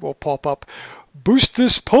Facebook it will pop up, boost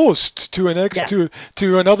this post to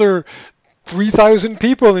to another 3,000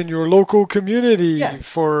 people in your local community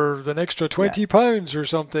for an extra £20 or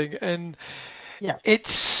something, and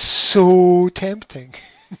it's so tempting.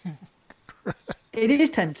 It is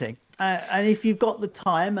tempting, and if you've got the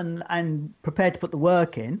time and prepared to put the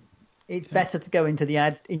work in, it's better to go into the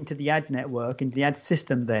ad network, into the ad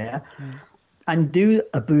system there, and do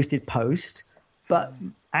a boosted post, but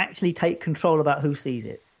actually take control about who sees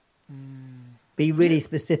it. Be really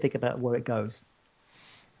specific about where it goes.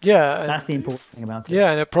 Yeah, that's the important thing about it. Yeah,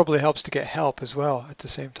 and it probably helps to get help as well at the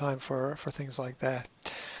same time for things like that.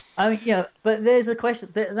 But there's a question.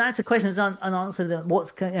 That's a question that's unanswered.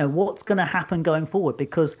 What's going to happen going forward?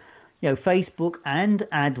 Because Facebook and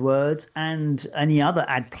AdWords and any other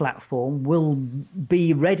ad platform will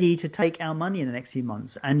be ready to take our money in the next few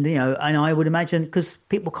months. And and I would imagine because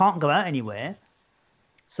people can't go out anywhere,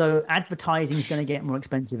 so advertising is going to get more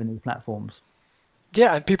expensive in these platforms.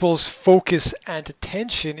 Yeah, and people's focus and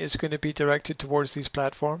attention is going to be directed towards these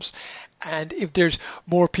platforms. And if there's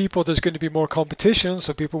more people, there's going to be more competition.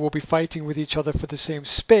 So people will be fighting with each other for the same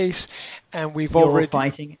space. And You're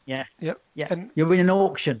fighting, yeah. And you're in an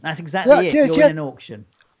auction. That's exactly it. You're in an auction.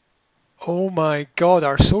 Oh my God,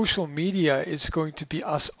 our social media is going to be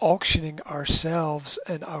us auctioning ourselves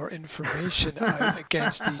and our information out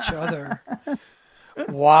against each other.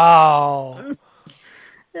 Wow.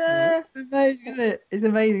 Yeah, amazing, isn't it? It's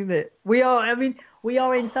amazing, isn't it? We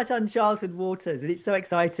are in such uncharted waters, and it's so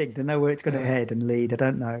exciting to know where it's going to head and lead. I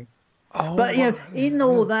don't know. But in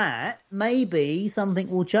all that, maybe something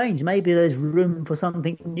will change. Maybe there's room for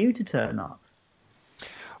something new to turn up.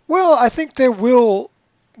 Well, I think there will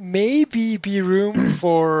maybe be room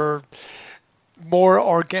for more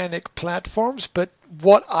organic platforms, but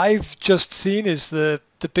what I've just seen is the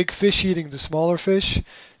big fish eating the smaller fish.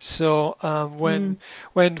 So when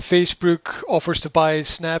Facebook offers to buy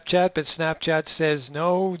Snapchat, but Snapchat says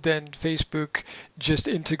no, then Facebook just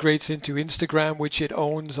integrates into Instagram, which it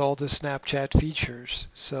owns all the Snapchat features.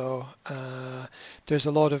 So there's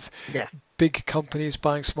a lot of big companies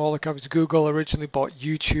buying smaller companies. Google originally bought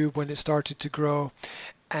YouTube when it started to grow.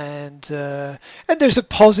 And there's a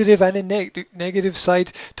positive and a negative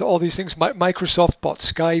side to all these things. Microsoft bought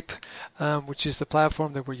Skype, which is the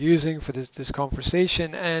platform that we're using for this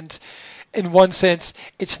conversation. And in one sense,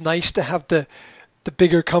 it's nice to have the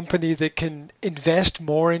bigger company that can invest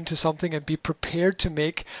more into something and be prepared to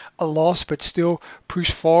make a loss but still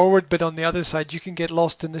push forward. But on the other side, you can get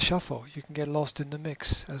lost in the shuffle. You can get lost in the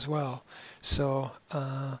mix as well. So,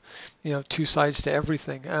 two sides to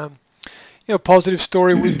everything. Positive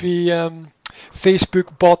story would be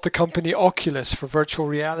Facebook bought the company Oculus for virtual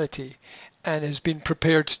reality and has been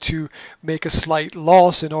prepared to make a slight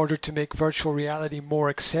loss in order to make virtual reality more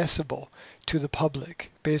accessible to the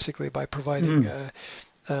public, basically by providing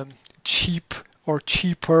cheap or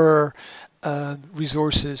cheaper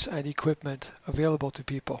resources and equipment available to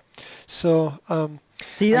people. So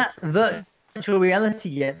virtual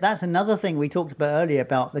reality that's another thing we talked about earlier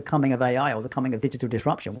about the coming of AI or the coming of digital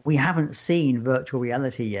disruption. We haven't seen virtual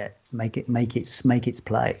reality yet make its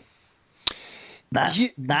play. That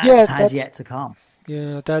has yet to come.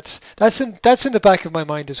 Yeah, that's in the back of my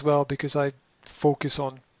mind as well, because I focus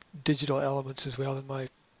on digital elements as well in my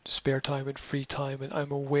spare time and free time, and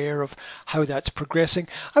I'm aware of how that's progressing.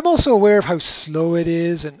 I'm also aware of how slow it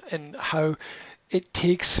is and how it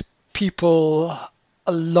takes people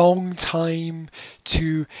a long time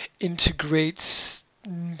to integrate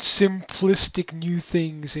simplistic new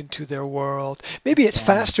things into their world. Maybe it's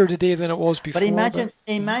faster today than it was before. But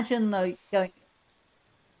imagine though,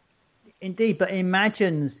 indeed, but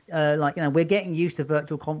imagine we're getting used to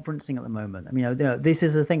virtual conferencing at the moment. I mean, this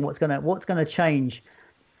is the thing. What's going to change?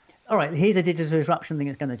 All right, here's a digital disruption thing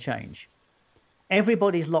that's going to change.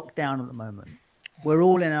 Everybody's locked down at the moment. We're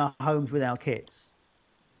all in our homes with our kids.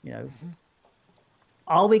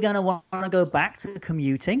 Are we going to want to go back to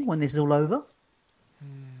commuting when this is all over?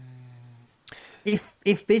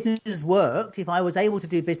 If business worked, if I was able to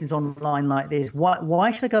do business online like this,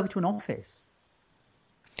 why should I go to an office?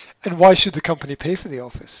 And why should the company pay for the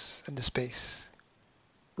office and the space?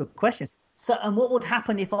 Good question. So, and what would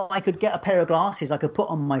happen if I could get a pair of glasses I could put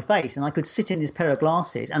on my face, and I could sit in this pair of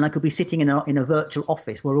glasses, and I could be sitting in a virtual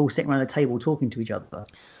office. We're all sitting around a table talking to each other.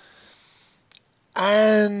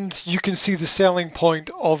 And you can see the selling point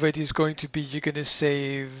of it is going to be you're going to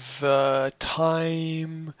save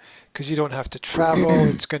time because you don't have to travel.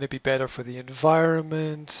 It's going to be better for the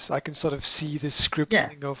environment. I can sort of see the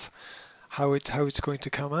scripting of how it's going to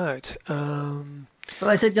come out. But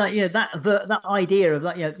I said, that idea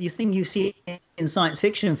of you think you see in science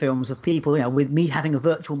fiction films of people, with me having a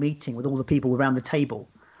virtual meeting with all the people around the table,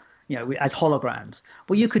 as holograms.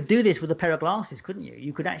 Well, you could do this with a pair of glasses, couldn't you?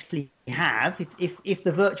 You could actually have, if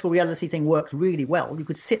the virtual reality thing works really well, you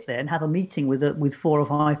could sit there and have a meeting with 4 or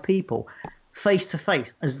 5 people, face to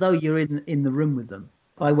face, as though you're in the room with them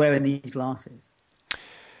by wearing these glasses.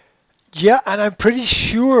 Yeah, and I'm pretty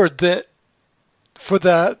sure that for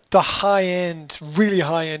the high-end, really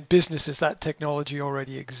high-end businesses, that technology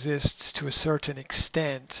already exists to a certain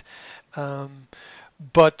extent.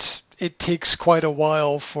 But it takes quite a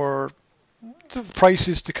while for the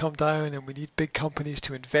prices to come down, and we need big companies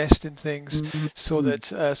to invest in things so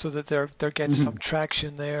that they're getting some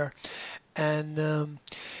traction there. And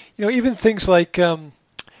even things like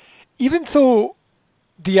even though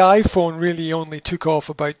the iPhone really only took off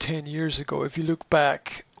about 10 years ago, if you look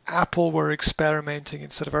back, Apple were experimenting in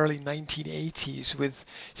sort of early 1980s with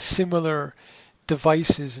similar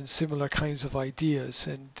devices and similar kinds of ideas,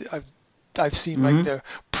 and I've seen like the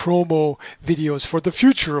promo videos for the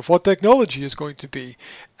future of what technology is going to be,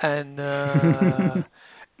 and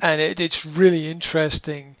it's really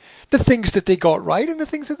interesting the things that they got right and the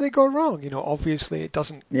things that they got wrong. Obviously it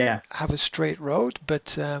doesn't have a straight road,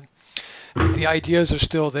 but the ideas are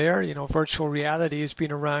still there. Virtual reality has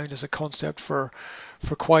been around as a concept for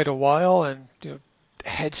quite a while, and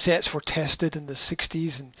headsets were tested in the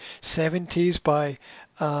 60s and 70s by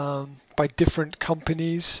different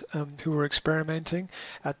companies who were experimenting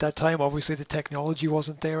at that time. Obviously the technology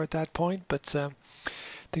wasn't there at that point, but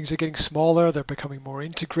things are getting smaller, they're becoming more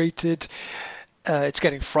integrated. It's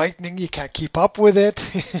getting frightening, you can't keep up with it.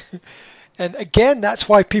 And again, that's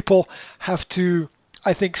why people have to,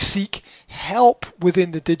 I think, seek help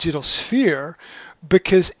within the digital sphere,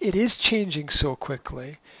 because it is changing so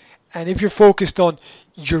quickly. And if you're focused on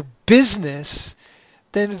your business,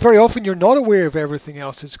 then very often you're not aware of everything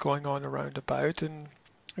else that's going on around about, and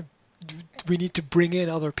we need to bring in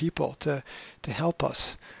other people to help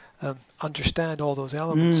us understand all those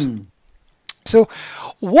elements. So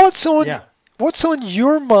what's on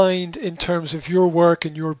your mind in terms of your work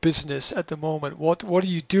and your business at the moment? What are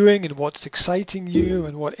you doing, and what's exciting you,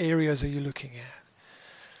 and what areas are you looking at?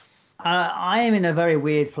 I am in a very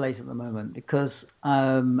weird place at the moment because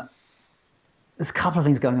there's a couple of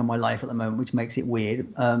things going on in my life at the moment which makes it weird.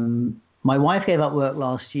 My wife gave up work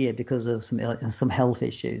last year because of some health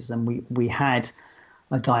issues, and we had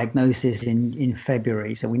a diagnosis in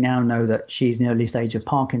February, so we now know that she's in the early stage of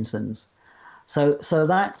Parkinson's. So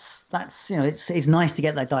that's it's nice to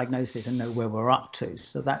get that diagnosis and know where we're up to.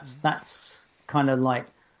 So that's kind of like,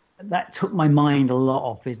 that took my mind a lot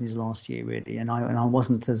off business last year, really, and I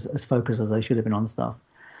wasn't as focused as I should have been on stuff.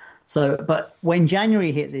 So, but when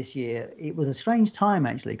January hit this year, it was a strange time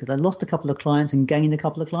actually, because I lost a couple of clients and gained a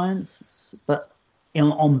couple of clients, but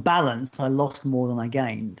on balance, I lost more than I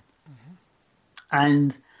gained.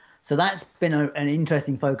 And so that's been an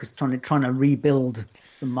interesting focus, trying to rebuild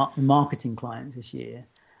the marketing clients this year.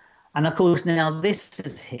 And of course, now this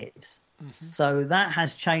has hit, so that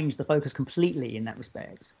has changed the focus completely in that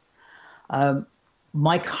respect.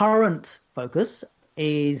 My current focus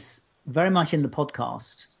is very much in the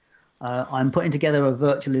podcast. I'm putting together a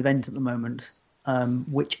virtual event at the moment,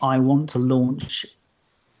 which I want to launch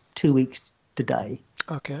 2 weeks today.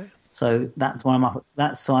 Okay. So that's why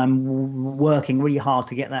I'm working really hard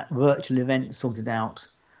to get that virtual event sorted out.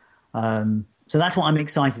 So that's what I'm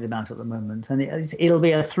excited about at the moment, and it'll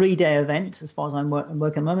be a 3-day event as far as I'm working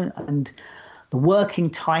at the moment. And the working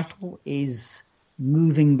title is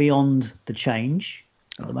Moving Beyond the Change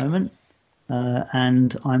at the moment.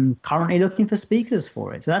 And I'm currently looking for speakers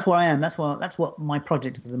for it. So that's where I am. That's what my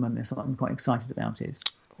project at the moment is. What I'm quite excited about is.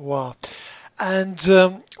 Wow. And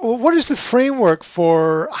what is the framework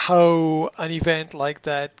for how an event like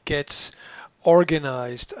that gets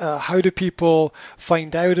organized? How do people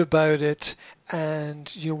find out about it, and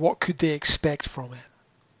what could they expect from it?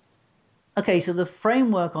 Okay, so the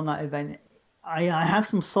framework on that event, I have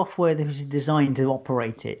some software that is designed to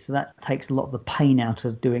operate it. So that takes a lot of the pain out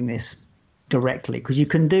of doing this directly, because you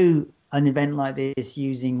can do an event like this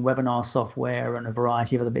using webinar software and a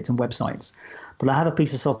variety of other bits and websites. But I have a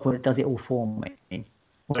piece of software that does it all for me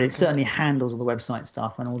Well, it certainly handles all the website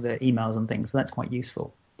stuff and all the emails and things, so that's quite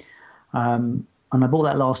useful. And I bought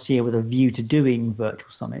that last year with a view to doing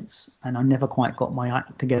virtual summits, and I never quite got my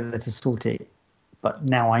act together to sort it, but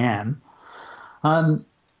now I am.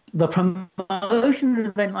 The promotion of an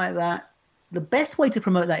event like that, the best way to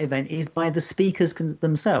promote that event is by the speakers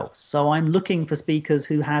themselves. So I'm looking for speakers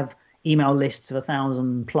who have email lists of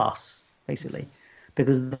 1,000 plus, basically,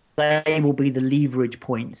 because they will be the leverage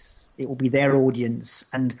points. It will be their audience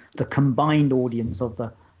and the combined audience of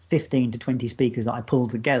the 15 to 20 speakers that I pull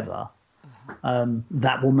together.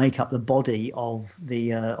 That will make up the body of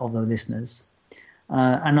the listeners.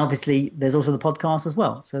 And obviously, there's also the podcast as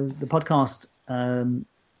well. So the podcast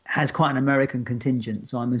has quite an American contingent,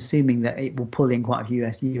 so I'm assuming that it will pull in quite a few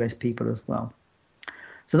US people as well.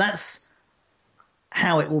 So that's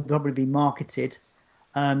how it will probably be marketed.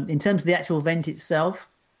 In terms of the actual event itself,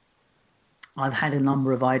 I've had a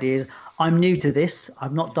number of ideas. I'm new to this.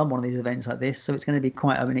 I've not done one of these events like this, so it's going to be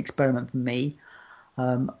quite an experiment for me.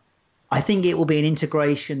 I think it will be an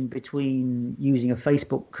integration between using a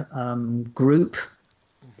Facebook group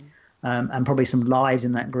and probably some lives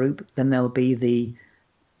in that group. Then there'll be the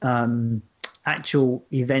actual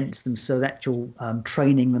events themselves, actual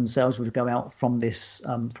training themselves, which will go out from this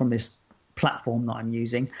platform that I'm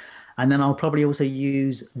using, and then I'll probably also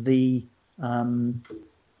use the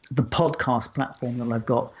podcast platform that I've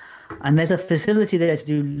got. And there's a facility there to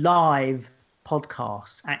do live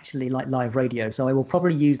podcasts, actually like live radio. So I will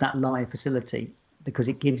probably use that live facility because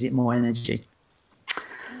it gives it more energy.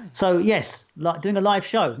 So yes, doing a live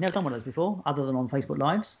show. Never done one of those before, other than on Facebook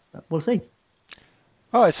Lives. But we'll see.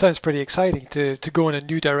 Oh, it sounds pretty exciting to go in a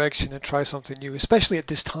new direction and try something new, especially at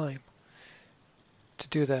this time, to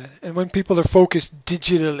do that. And when people are focused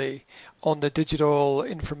digitally on the digital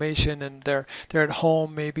information and they're at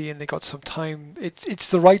home maybe and they got some time,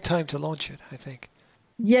 it's the right time to launch it, I think.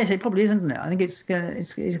 Yes, it probably is, isn't it? I think it's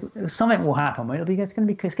something will happen. It's going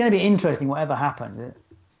to be interesting whatever happens.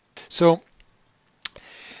 So,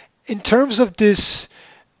 in terms of this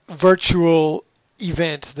virtual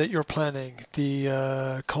event that you're planning,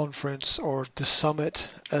 the conference or the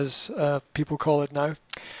summit, as people call it now,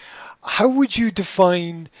 how would you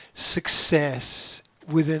define success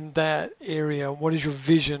within that area? What is your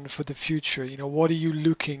vision for the future? What are you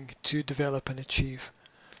looking to develop and achieve?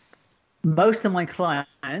 Most of my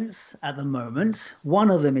clients at the moment,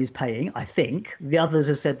 one of them is paying, I think. The others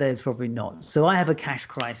have said they're probably not. So I have a cash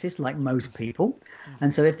crisis like most people.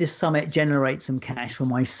 And so if this summit generates some cash for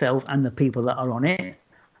myself and the people that are on it,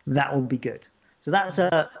 that will be good. So that's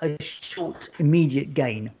a short, immediate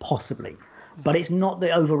gain, possibly. But it's not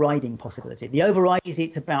the overriding possibility. The override is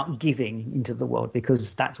it's about giving into the world,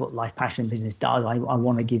 because that's what life, passion, business does. I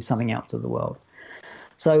want to give something out to the world.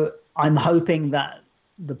 So I'm hoping that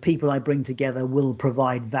the people I bring together will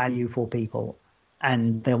provide value for people,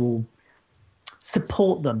 and they will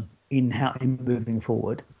support them in moving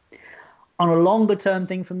forward. On a longer term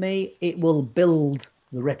thing for me, it will build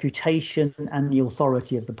the reputation and the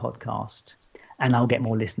authority of the podcast, and I'll get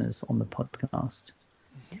more listeners on the podcast.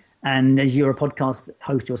 And as you're a podcast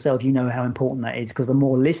host yourself, you know how important that is, because the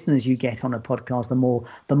more listeners you get on a podcast,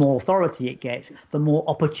 the more authority it gets, the more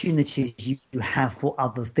opportunities you have for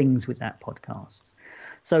other things with that podcast.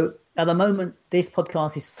 So at the moment, this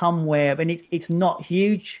podcast is somewhere, and it's not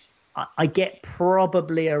huge. I get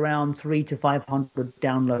probably around 300 to 500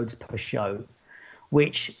 downloads per show,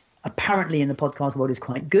 which apparently in the podcast world is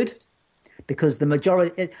quite good, because the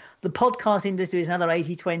podcast industry is another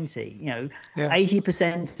 80-20.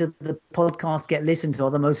 80% of the podcasts get listened to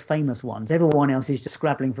are the most famous ones. Everyone else is just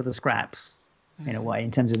scrabbling for the scraps, in a way,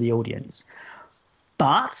 in terms of the audience.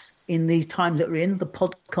 But in these times that we're in, the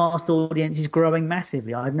podcast audience is growing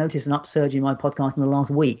massively. I've noticed an upsurge in my podcast in the last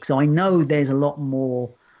week. So I know there's a lot more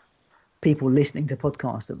people listening to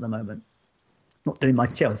podcasts at the moment. Not doing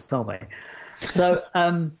much else, are they? So,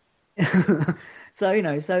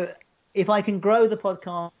 so if I can grow the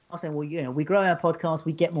podcast and we grow our podcast,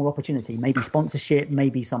 we get more opportunity, maybe sponsorship,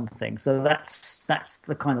 maybe something. So that's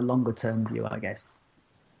the kind of longer term view, I guess.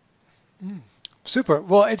 Super.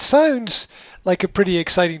 Well, it sounds like a pretty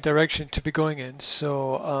exciting direction to be going in.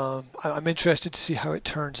 So I'm interested to see how it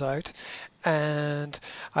turns out. And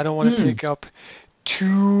I don't want to take up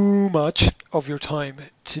too much of your time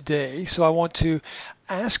today. So I want to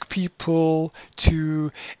ask people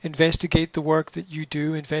to investigate the work that you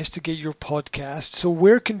do, investigate your podcast. So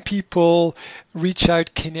where can people reach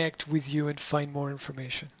out, connect with you, and find more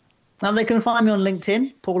information? Now they can find me on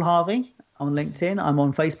LinkedIn, Paul Harvey. On LinkedIn, I'm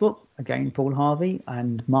on Facebook, again, Paul Harvey,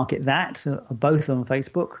 and Market That, both on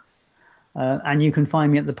Facebook. And you can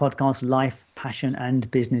find me at the podcast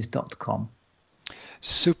lifepassionandbusiness.com.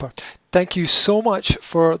 Super. Thank you so much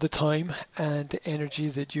for the time and the energy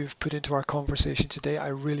that you've put into our conversation today. I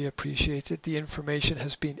really appreciate it. The information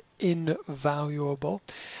has been invaluable,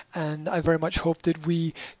 and I very much hope that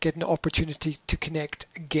we get an opportunity to connect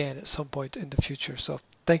again at some point in the future. So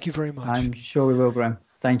thank you very much. I'm sure we will, Graham.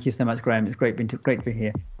 Thank you so much, Graham. It's great to be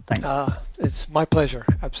here. Thanks. It's my pleasure.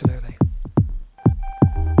 Absolutely.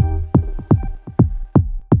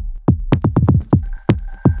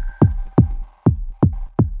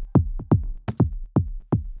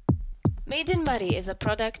 Made in Moray is a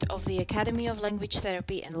product of the Academy of Language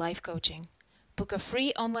Therapy and Life Coaching. Book a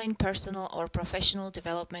free online personal or professional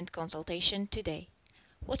development consultation today.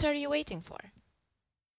 What are you waiting for?